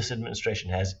thing this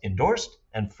administration has endorsed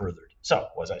and furthered. So,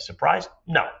 was I surprised?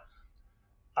 No.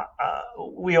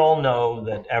 We all know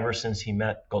that ever since he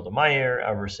met Golda Meir,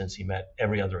 ever since he met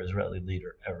every other Israeli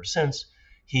leader ever since,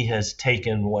 he has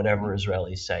taken whatever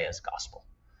Israelis say as gospel.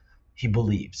 He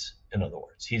believes, in other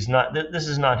words. This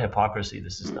is not hypocrisy.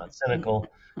 This is not cynical.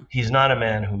 He's not a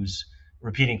man who's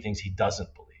repeating things he doesn't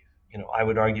believe. I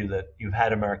would argue that you've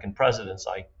had American presidents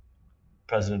like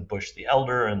President Bush the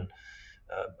Elder and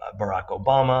Barack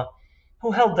Obama,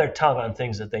 who held their tongue on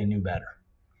things that they knew better,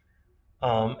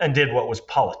 and did what was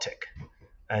politic,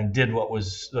 and did what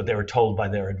they were told by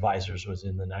their advisors was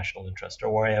in the national interest,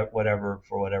 or whatever,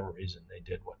 for whatever reason they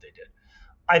did what they did.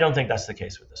 I don't think that's the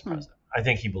case with this president. I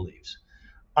think he believes.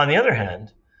 On the other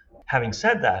hand, having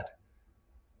said that,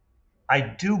 I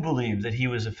do believe that he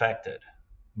was affected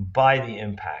by the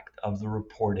impact of the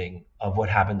reporting of what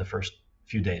happened the first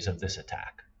few days of this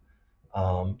attack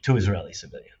to Israeli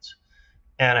civilians.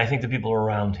 And I think the people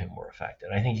around him were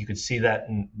affected. I think you could see that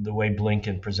in the way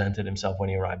Blinken presented himself when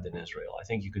he arrived in Israel. I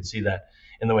think you could see that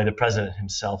in the way the president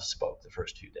himself spoke the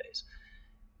first few days.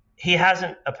 He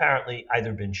hasn't apparently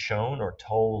either been shown or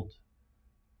told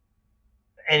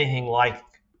anything like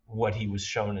what he was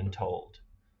shown and told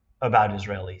about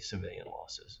Israeli civilian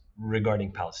losses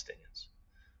regarding Palestinians.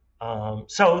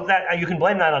 So that you can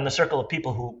blame that on the circle of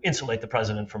people who insulate the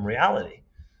president from reality,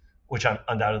 which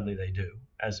undoubtedly they do,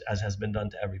 as has been done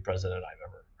to every president I've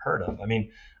ever heard of. I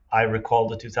mean, I recall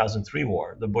the 2003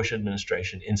 war. The Bush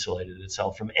administration insulated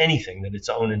itself from anything that its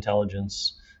own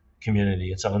intelligence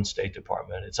community, its own State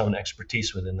Department, its own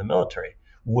expertise within the military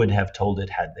would have told it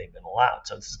had they been allowed.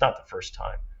 So this is not the first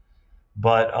time.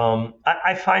 But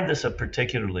I find this a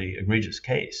particularly egregious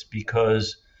case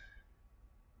because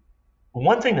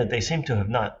one thing that they seem to have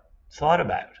not thought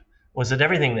about was that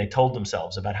everything they told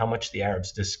themselves about how much the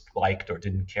Arabs disliked or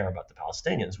didn't care about the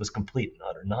Palestinians was complete and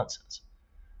utter nonsense.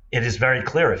 It is very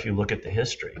clear if you look at the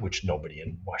history, which nobody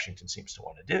in Washington seems to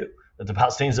want to do, that the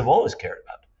Palestinians have always cared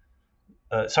about.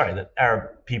 That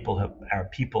Arab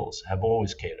peoples have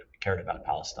always cared about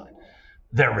Palestine.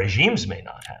 Their regimes may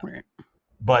not have, Right.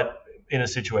 But in a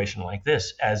situation like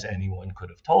this, as anyone could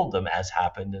have told them, as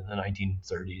happened in the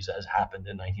 1930s, as happened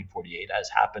in 1948, as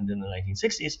happened in the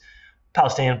 1960s,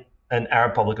 Palestinian and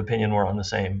Arab public opinion were on the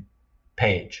same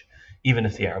page, even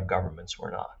if the Arab governments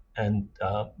were not. And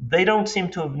they don't seem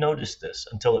to have noticed this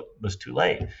until it was too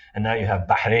late. And now you have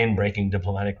Bahrain breaking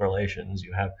diplomatic relations.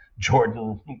 You have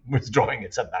Jordan withdrawing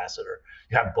its ambassador.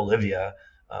 You have Bolivia,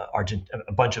 Argentina,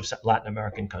 a bunch of Latin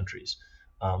American countries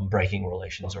breaking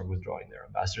relations or withdrawing their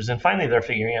ambassadors. And finally, they're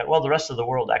figuring out, well, the rest of the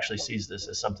world actually sees this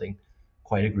as something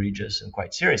quite egregious and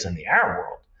quite serious. In the Arab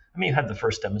world, I mean, you had the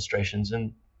first demonstrations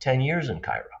in 10 years in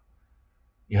Cairo.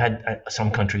 You had some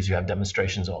countries, you have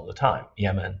demonstrations all the time.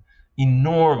 Yemen,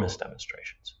 enormous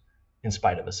demonstrations in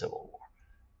spite of a civil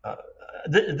war.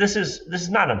 This is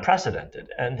not unprecedented.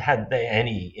 And had they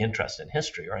any interest in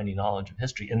history or any knowledge of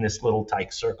history in this little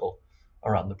tight circle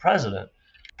around the president,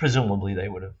 presumably they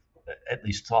would have at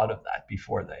least thought of that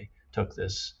before they took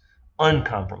this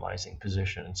uncompromising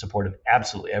position in support of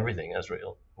absolutely everything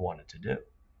Israel wanted to do.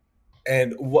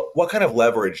 And what kind of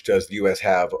leverage does the U.S.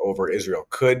 have over Israel?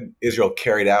 Could Israel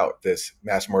carry out this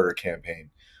mass murder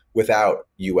campaign without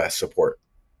U.S. support?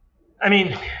 I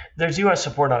mean, there's U.S.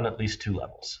 support on at least two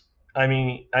levels. I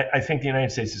mean, I think the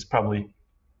United States is probably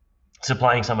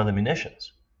supplying some of the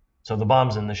munitions. So the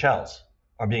bombs and the shells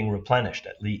are being replenished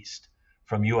at least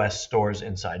from U.S. stores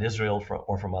inside Israel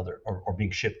or from other or being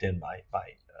shipped in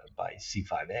by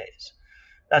C-5As.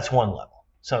 That's one level.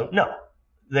 So no,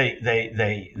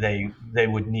 they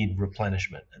would need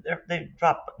replenishment. They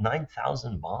dropped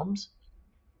 9,000 bombs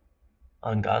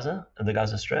on Gaza, the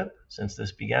Gaza Strip, since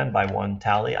this began by one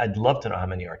tally. I'd love to know how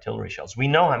many artillery shells. We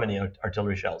know how many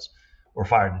artillery shells were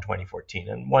fired in 2014,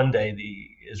 and one day the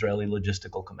Israeli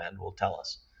Logistical Command will tell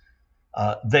us.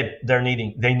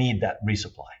 They need that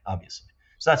resupply, obviously.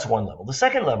 So that's one level. The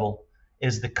second level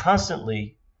is the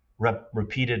constantly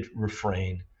repeated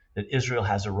refrain that Israel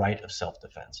has a right of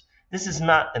self-defense. This is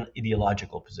not an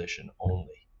ideological position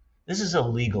only. This is a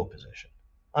legal position.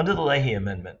 Under the Leahy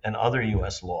Amendment and other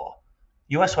U.S. law,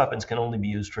 U.S. weapons can only be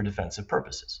used for defensive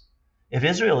purposes. If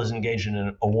Israel is engaged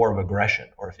in a war of aggression,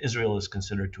 or if Israel is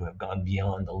considered to have gone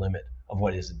beyond the limit of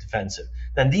what is defensive,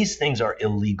 then these things are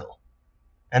illegal.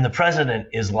 And the president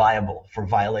is liable for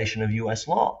violation of U.S.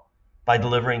 law by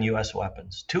delivering U.S.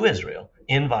 weapons to Israel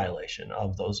in violation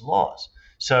of those laws.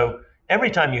 So every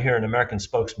time you hear an American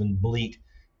spokesman bleat,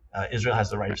 Israel has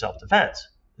the right of self-defense,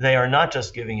 they are not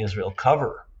just giving Israel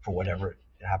cover for whatever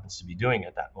it happens to be doing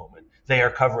at that moment. They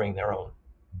are covering their own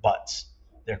butts.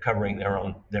 They're covering their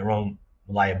own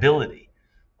liability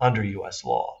under U.S.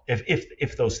 law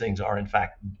if those things are in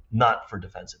fact not for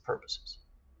defensive purposes.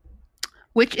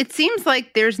 Which it seems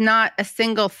like there's not a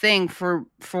single thing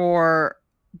for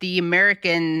the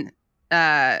American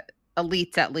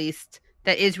elites, at least,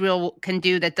 that Israel can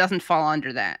do that doesn't fall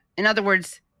under that. In other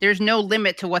words, there's no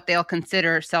limit to what they'll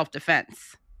consider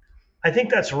self-defense. I think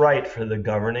that's right for the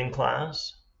governing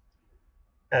class.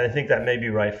 And I think that may be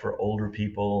right for older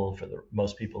people, for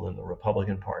most people in the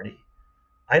Republican Party.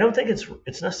 I don't think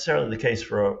it's necessarily the case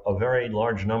for a very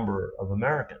large number of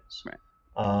Americans. Right.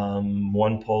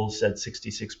 One poll said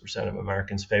 66% of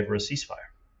Americans favor a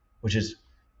ceasefire, which is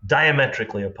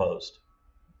diametrically opposed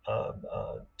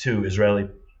to Israeli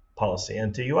policy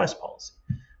and to U.S. policy.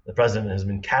 The president has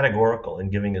been categorical in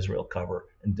giving Israel cover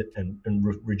and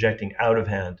rejecting out of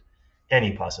hand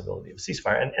any possibility of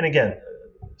ceasefire. And again,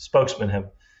 spokesmen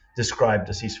have described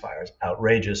the ceasefire as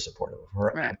outrageous, supportive of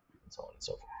Iran, right, and so on and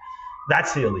so forth.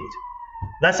 That's the elite.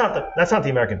 That's not the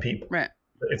American people, right?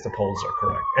 If the polls are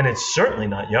correct, and it's certainly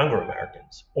not younger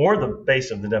Americans or the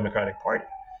base of the Democratic Party.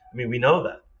 I mean, we know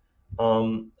that.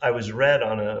 I was read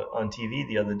on TV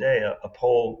the other day a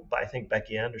poll by, I think,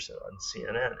 Becky Anderson on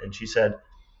CNN, and she said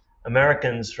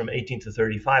Americans from 18 to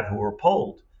 35 who were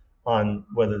polled on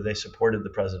whether they supported the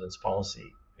president's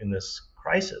policy in this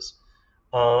crisis,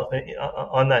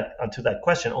 to that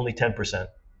question, only 10%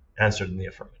 answered in the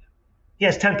affirmative. He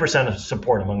has 10% of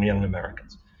support among young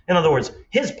Americans. In other words,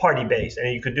 his party base,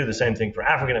 and you could do the same thing for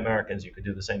African Americans, you could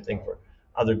do the same thing for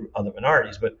other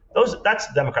minorities, but that's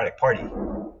the Democratic Party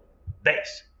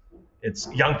base. It's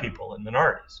young people and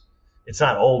minorities. It's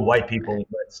not old white people in the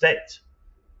United States.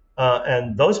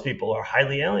 And those people are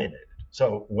highly alienated.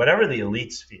 So whatever the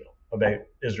elites feel about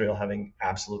Israel having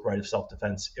absolute right of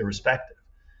self-defense, irrespective,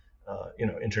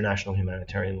 international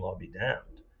humanitarian law be damned,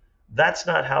 that's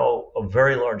not how a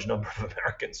very large number of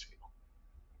Americans feel.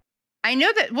 I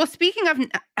know that, well, speaking of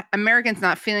Americans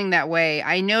not feeling that way,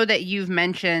 I know that you've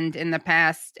mentioned in the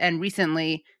past and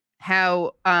recently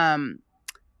how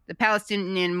the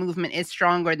Palestinian movement is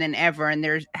stronger than ever, and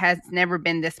there has never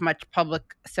been this much public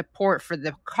support for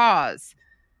the cause.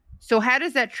 So how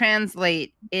does that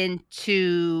translate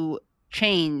into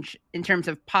change in terms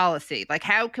of policy? Like,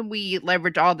 how can we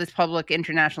leverage all this public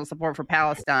international support for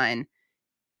Palestine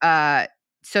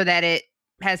so that it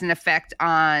has an effect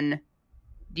on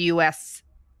the U.S.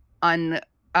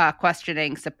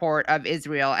 questioning support of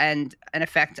Israel and an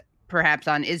effect perhaps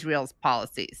on Israel's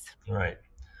policies? Right.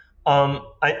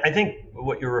 I think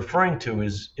what you're referring to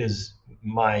is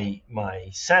my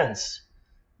sense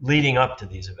leading up to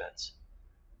these events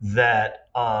that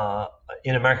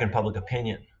in American public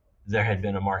opinion there had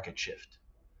been a market shift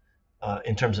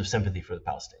in terms of sympathy for the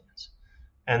Palestinians.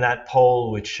 And that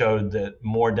poll, which showed that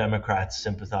more Democrats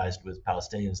sympathized with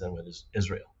Palestinians than with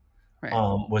Israel, right,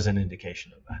 was an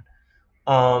indication of that.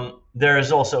 There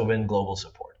has also been global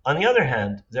support. On the other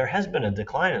hand, there has been a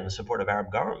decline in the support of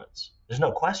Arab governments. There's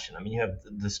no question. I mean, you have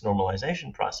this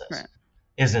normalization process, right,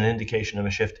 is an indication of a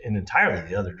shift in entirely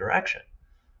the other direction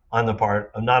on the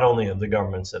part of not only of the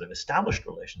governments that have established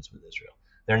relations with Israel.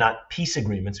 They're not peace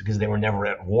agreements because they were never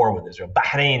at war with Israel.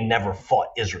 Bahrain never fought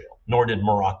Israel, nor did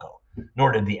Morocco,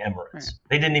 nor did the Emirates. Right.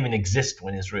 They didn't even exist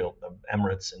when Israel, the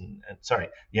Emirates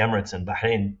and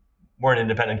Bahrain weren't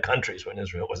independent countries when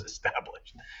Israel was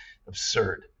established.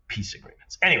 Absurd peace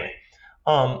agreements. Anyway,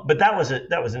 but that was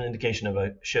an indication of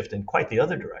a shift in quite the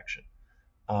other direction,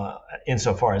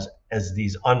 insofar as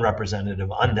these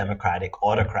unrepresentative, undemocratic,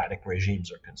 autocratic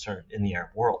regimes are concerned in the Arab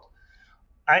world.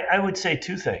 I would say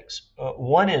two things.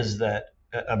 One is that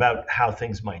about how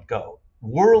things might go.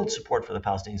 World support for the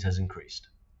Palestinians has increased,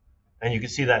 and you can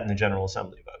see that in the General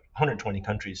Assembly, about 120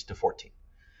 countries to 14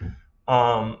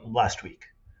 last week.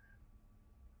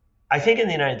 I think in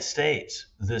the United States,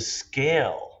 the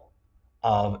scale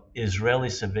of Israeli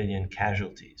civilian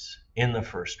casualties in the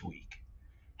first week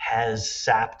has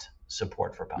sapped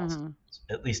support for Palestinians,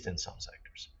 at least in some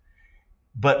sectors.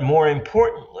 But more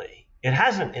importantly, it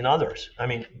hasn't in others. I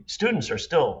mean, students are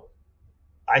still,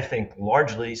 I think,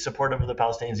 largely supportive of the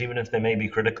Palestinians, even if they may be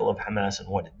critical of Hamas and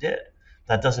what it did.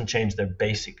 That doesn't change their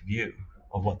basic view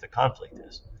of what the conflict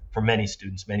is. For many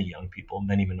students, many young people,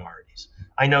 many minorities.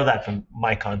 I know that from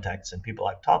my contacts and people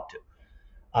I've talked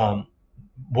to.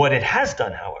 What it has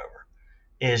done, however,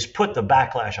 is put the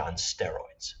backlash on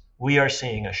steroids. We are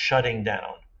seeing a shutting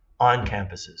down on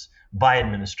campuses by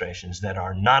administrations that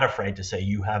are not afraid to say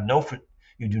you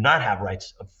do not have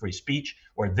rights of free speech,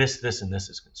 or this, and this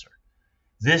is concerned.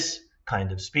 This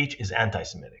kind of speech is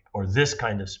anti-Semitic, or this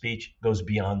kind of speech goes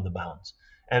beyond the bounds.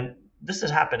 And this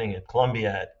is happening at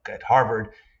Columbia, at Harvard,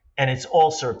 and it's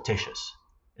all surreptitious.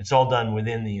 It's all done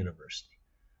within the university.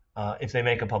 If they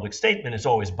make a public statement, it's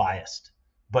always biased.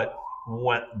 But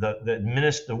what the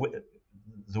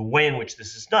way in which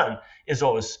this is done is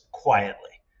always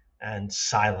quietly and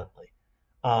silently.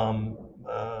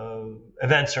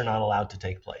 Events are not allowed to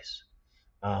take place.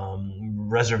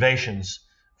 Reservations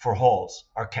for halls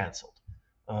are canceled.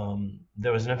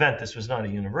 There was an event. This was not a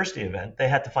university event. They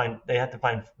had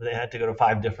to go to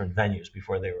 5 different venues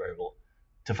before they were able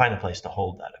to find a place to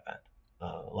hold that event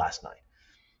last night.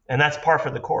 And that's par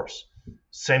for the course.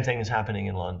 Same thing is happening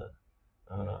in London.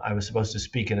 I was supposed to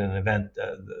speak at an event.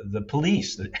 The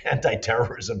police, the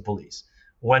anti-terrorism police,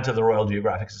 went to the Royal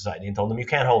Geographic Society and told them you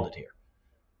can't hold it here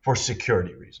for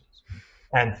security reasons.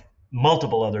 And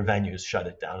multiple other venues shut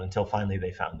it down until finally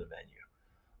they found a venue.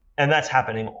 And that's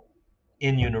happening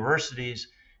in universities.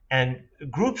 And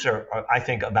groups are I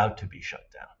think, about to be shut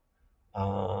down.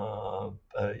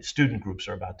 Student groups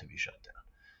are about to be shut down.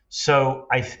 So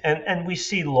and we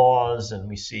see laws and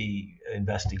we see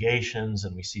investigations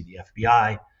and we see the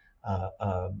FBI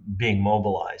being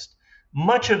mobilized.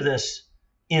 Much of this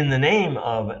in the name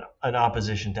of an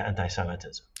opposition to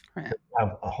anti-Semitism. Right. We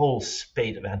have a whole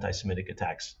spate of anti-Semitic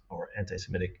attacks or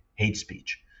anti-Semitic hate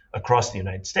speech across the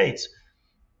United States,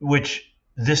 which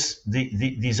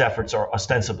these efforts are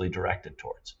ostensibly directed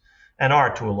towards, and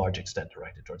are to a large extent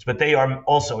directed towards. But they are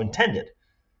also intended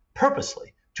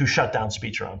purposely to shut down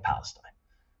speech around Palestine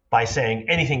by saying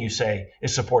anything you say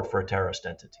is support for a terrorist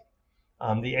entity.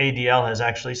 The ADL has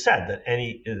actually said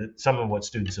that some of what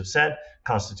students have said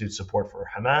constitutes support for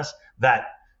Hamas. That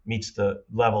meets the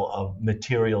level of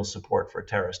material support for a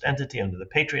terrorist entity under the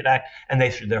Patriot Act, and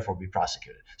they should therefore be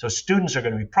prosecuted. So students are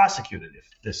going to be prosecuted if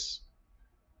this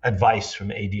advice from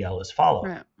ADL is followed.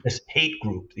 Right. This hate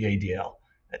group, the ADL,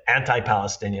 an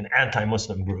anti-Palestinian,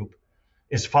 anti-Muslim group,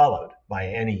 is followed by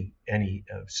any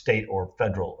state or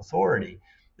federal authority.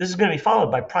 This is going to be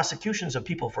followed by prosecutions of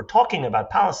people for talking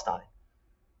about Palestine,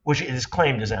 which is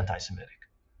claimed as anti-Semitic.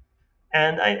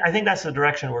 And I think that's the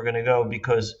direction we're going to go,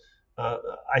 because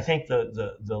I think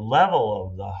the level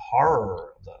of the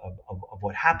horror of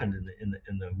what happened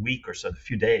in the week or so, the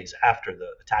few days after the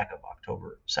attack of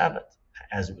October 7th,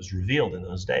 as it was revealed in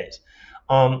those days,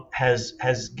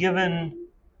 has given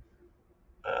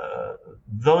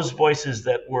those voices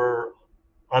that were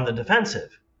on the defensive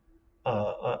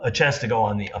a chance to go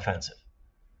on the offensive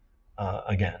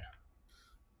again.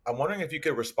 I'm wondering if you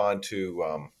could respond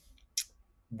to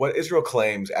what Israel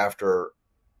claims after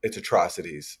its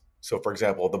atrocities. So, for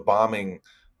example, the bombing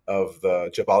of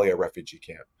the Jabalia refugee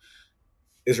camp.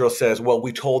 Israel says, well,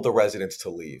 we told the residents to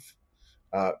leave.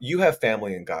 You have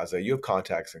family in Gaza. You have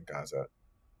contacts in Gaza.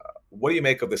 What do you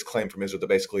make of this claim from Israel that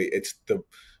basically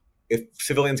if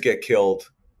civilians get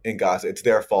killed in Gaza, it's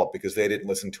their fault because they didn't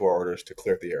listen to our orders to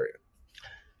clear the area?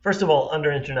 First of all,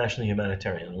 under international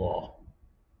humanitarian law,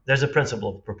 there's a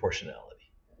principle of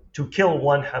proportionality. To kill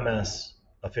one Hamas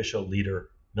official, leader,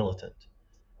 militant,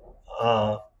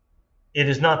 it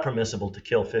is not permissible to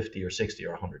kill 50 or 60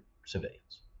 or 100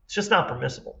 civilians. It's just not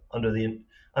permissible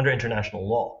under international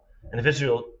law. And if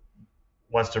Israel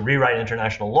wants to rewrite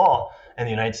international law and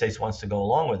the United States wants to go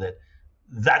along with it,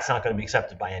 that's not going to be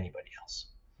accepted by anybody else.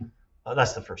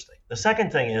 That's the first thing. The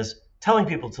second thing is telling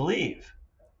people to leave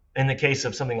in the case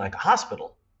of something like a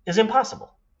hospital is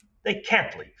impossible. They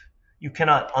can't leave. You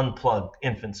cannot unplug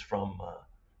infants from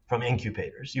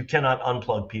incubators. You cannot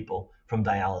unplug people from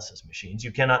dialysis machines.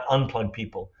 You cannot unplug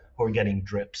people who are getting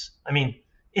drips. I mean,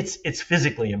 it's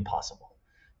physically impossible.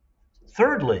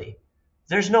 Thirdly,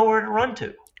 there's nowhere to run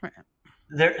to. Right.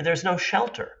 There's no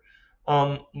shelter.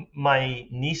 My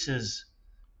niece's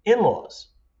in-laws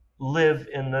live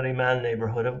in the Rimal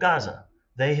neighborhood of Gaza.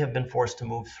 They have been forced to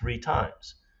move 3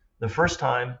 times. The first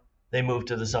time, they moved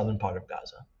to the southern part of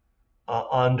Gaza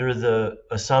under the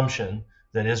assumption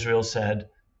that Israel said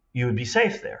you would be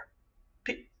safe there.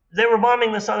 They were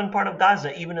bombing the southern part of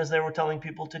Gaza even as they were telling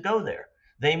people to go there.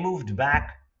 They moved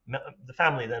back. The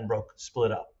family then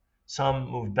split up.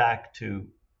 Some moved back to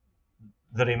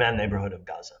the Rimal neighborhood of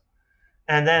Gaza.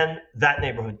 And then that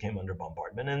neighborhood came under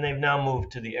bombardment, and they've now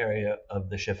moved to the area of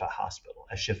the Shifa Hospital,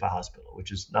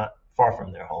 which is not far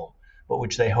from their home, but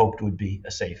which they hoped would be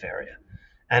a safe area.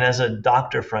 And as a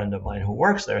doctor friend of mine who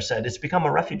works there said, it's become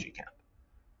a refugee camp.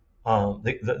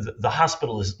 The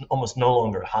hospital is almost no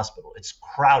longer a hospital. It's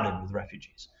crowded with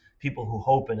refugees, people who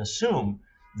hope and assume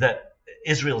that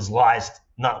Israel's lies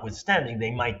notwithstanding,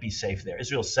 they might be safe there.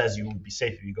 Israel says you would be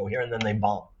safe if you go here, and then they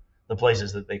bomb the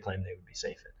places that they claim they would be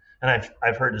safe in. And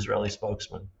I've heard Israeli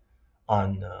spokesmen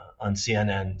on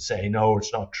CNN say, no,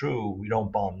 it's not true. We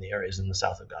don't bomb the areas in the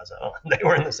south of Gaza. Oh, they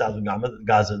were in the south of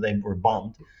Gaza. They were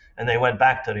bombed, and they went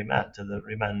back to the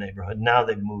Rimal neighborhood. Now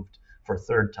they've moved for a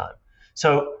third time.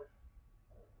 So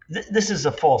this is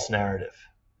a false narrative.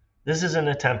 This is an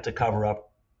attempt to cover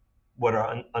up what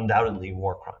are undoubtedly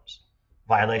war crimes,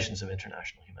 violations of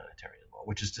international humanitarian law,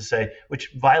 which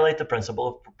violate the principle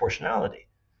of proportionality.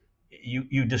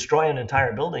 You destroy an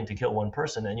entire building to kill one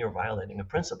person, and you're violating a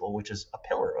principle which is a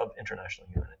pillar of international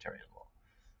humanitarian law.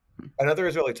 Another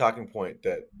Israeli talking point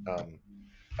that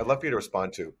I'd love for you to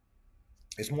respond to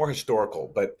is more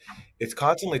historical, but it's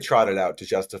constantly trotted out to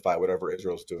justify whatever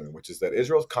Israel's doing, which is that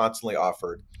Israel's constantly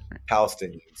offered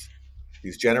Palestinians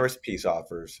these generous peace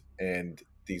offers, and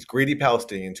these greedy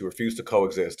Palestinians who refuse to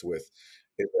coexist with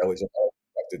Israelis have all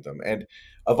rejected them. And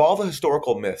of all the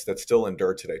historical myths that still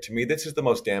endure today, to me, this is the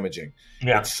most damaging.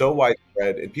 Yeah. It's so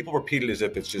widespread, and people repeat it as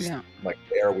if it's just like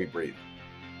the air we breathe.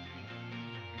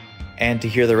 And to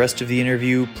hear the rest of the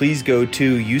interview, please go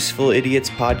to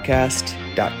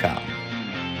usefulidiotspodcast.com.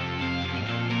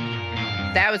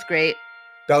 That was great.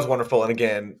 That was wonderful. And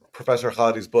again, Professor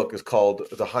Khalidi's book is called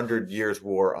The 100 Years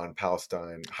War on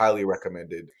Palestine. Highly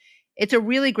recommended. It's a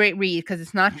really great read because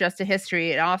it's not just a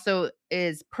history. It also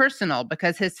is personal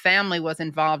because his family was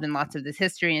involved in lots of this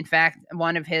history. In fact,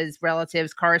 one of his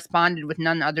relatives corresponded with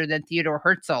none other than Theodore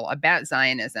Herzl about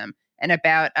Zionism and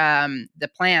about the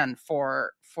plan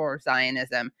for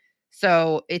Zionism.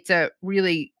 So it's a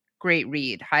really great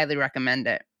read. Highly recommend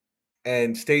it.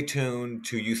 And stay tuned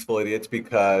to Useful Idiots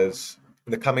because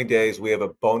in the coming days, we have a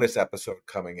bonus episode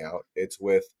coming out. It's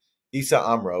with Issa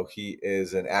Amro. He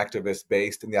is an activist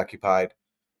based in the occupied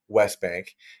West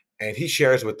Bank, and he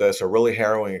shares with us a really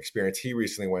harrowing experience he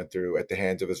recently went through at the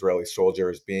hands of Israeli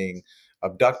soldiers being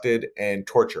abducted and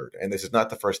tortured. And this is not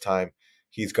the first time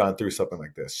he's gone through something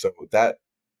like this. So that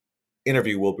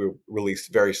interview will be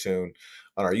released very soon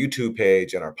on our YouTube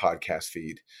page and our podcast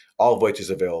feed, all of which is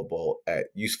available at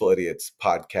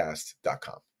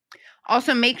usefulidiotspodcast.com.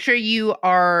 Also, make sure you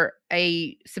are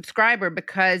a subscriber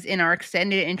because in our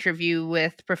extended interview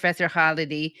with Professor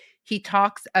Khalidi, he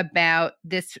talks about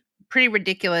this pretty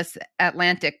ridiculous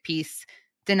Atlantic piece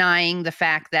denying the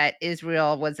fact that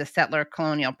Israel was a settler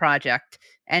colonial project.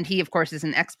 And he, of course, is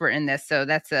an expert in this. So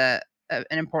that's an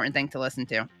important thing to listen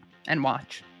to and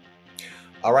watch.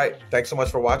 All right. Thanks so much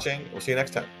for watching. We'll see you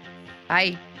next time.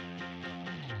 Bye.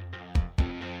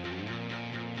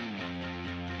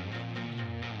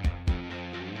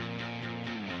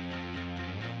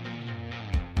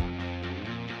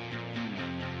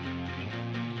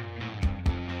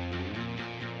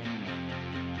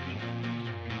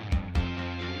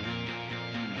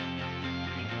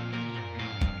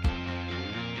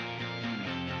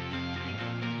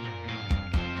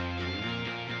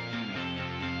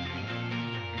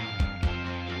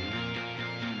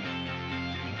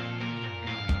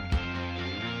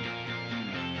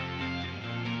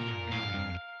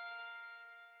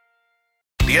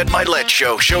 The Ed Milet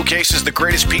Show showcases the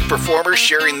greatest peak performers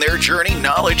sharing their journey,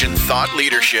 knowledge, and thought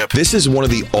leadership. This is one of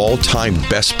the all-time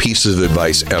best pieces of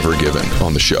advice ever given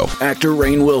on the show. Actor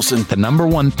Rainn Wilson. The number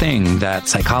one thing that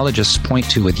psychologists point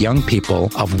to with young people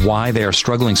of why they are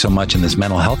struggling so much in this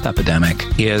mental health epidemic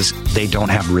is they don't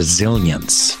have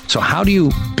resilience. So how do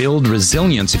you build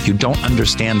resilience if you don't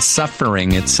understand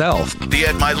suffering itself? The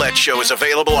Ed Milet Show is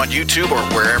available on YouTube or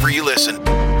wherever you listen.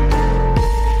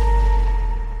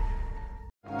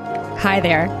 Hi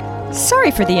there. Sorry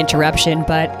for the interruption,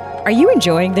 but are you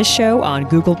enjoying this show on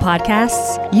Google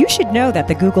Podcasts? You should know that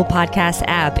the Google Podcasts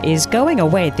app is going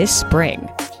away this spring.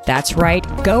 That's right,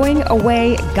 going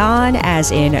away, gone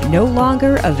as in no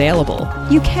longer available.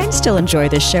 You can still enjoy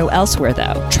this show elsewhere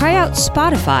though. Try out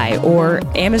Spotify or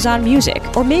Amazon Music,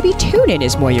 or maybe TuneIn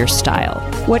is more your style.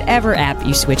 Whatever app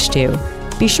you switch to,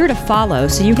 be sure to follow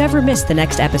so you never miss the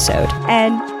next episode.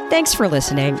 And thanks for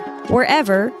listening,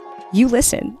 wherever you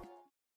listen.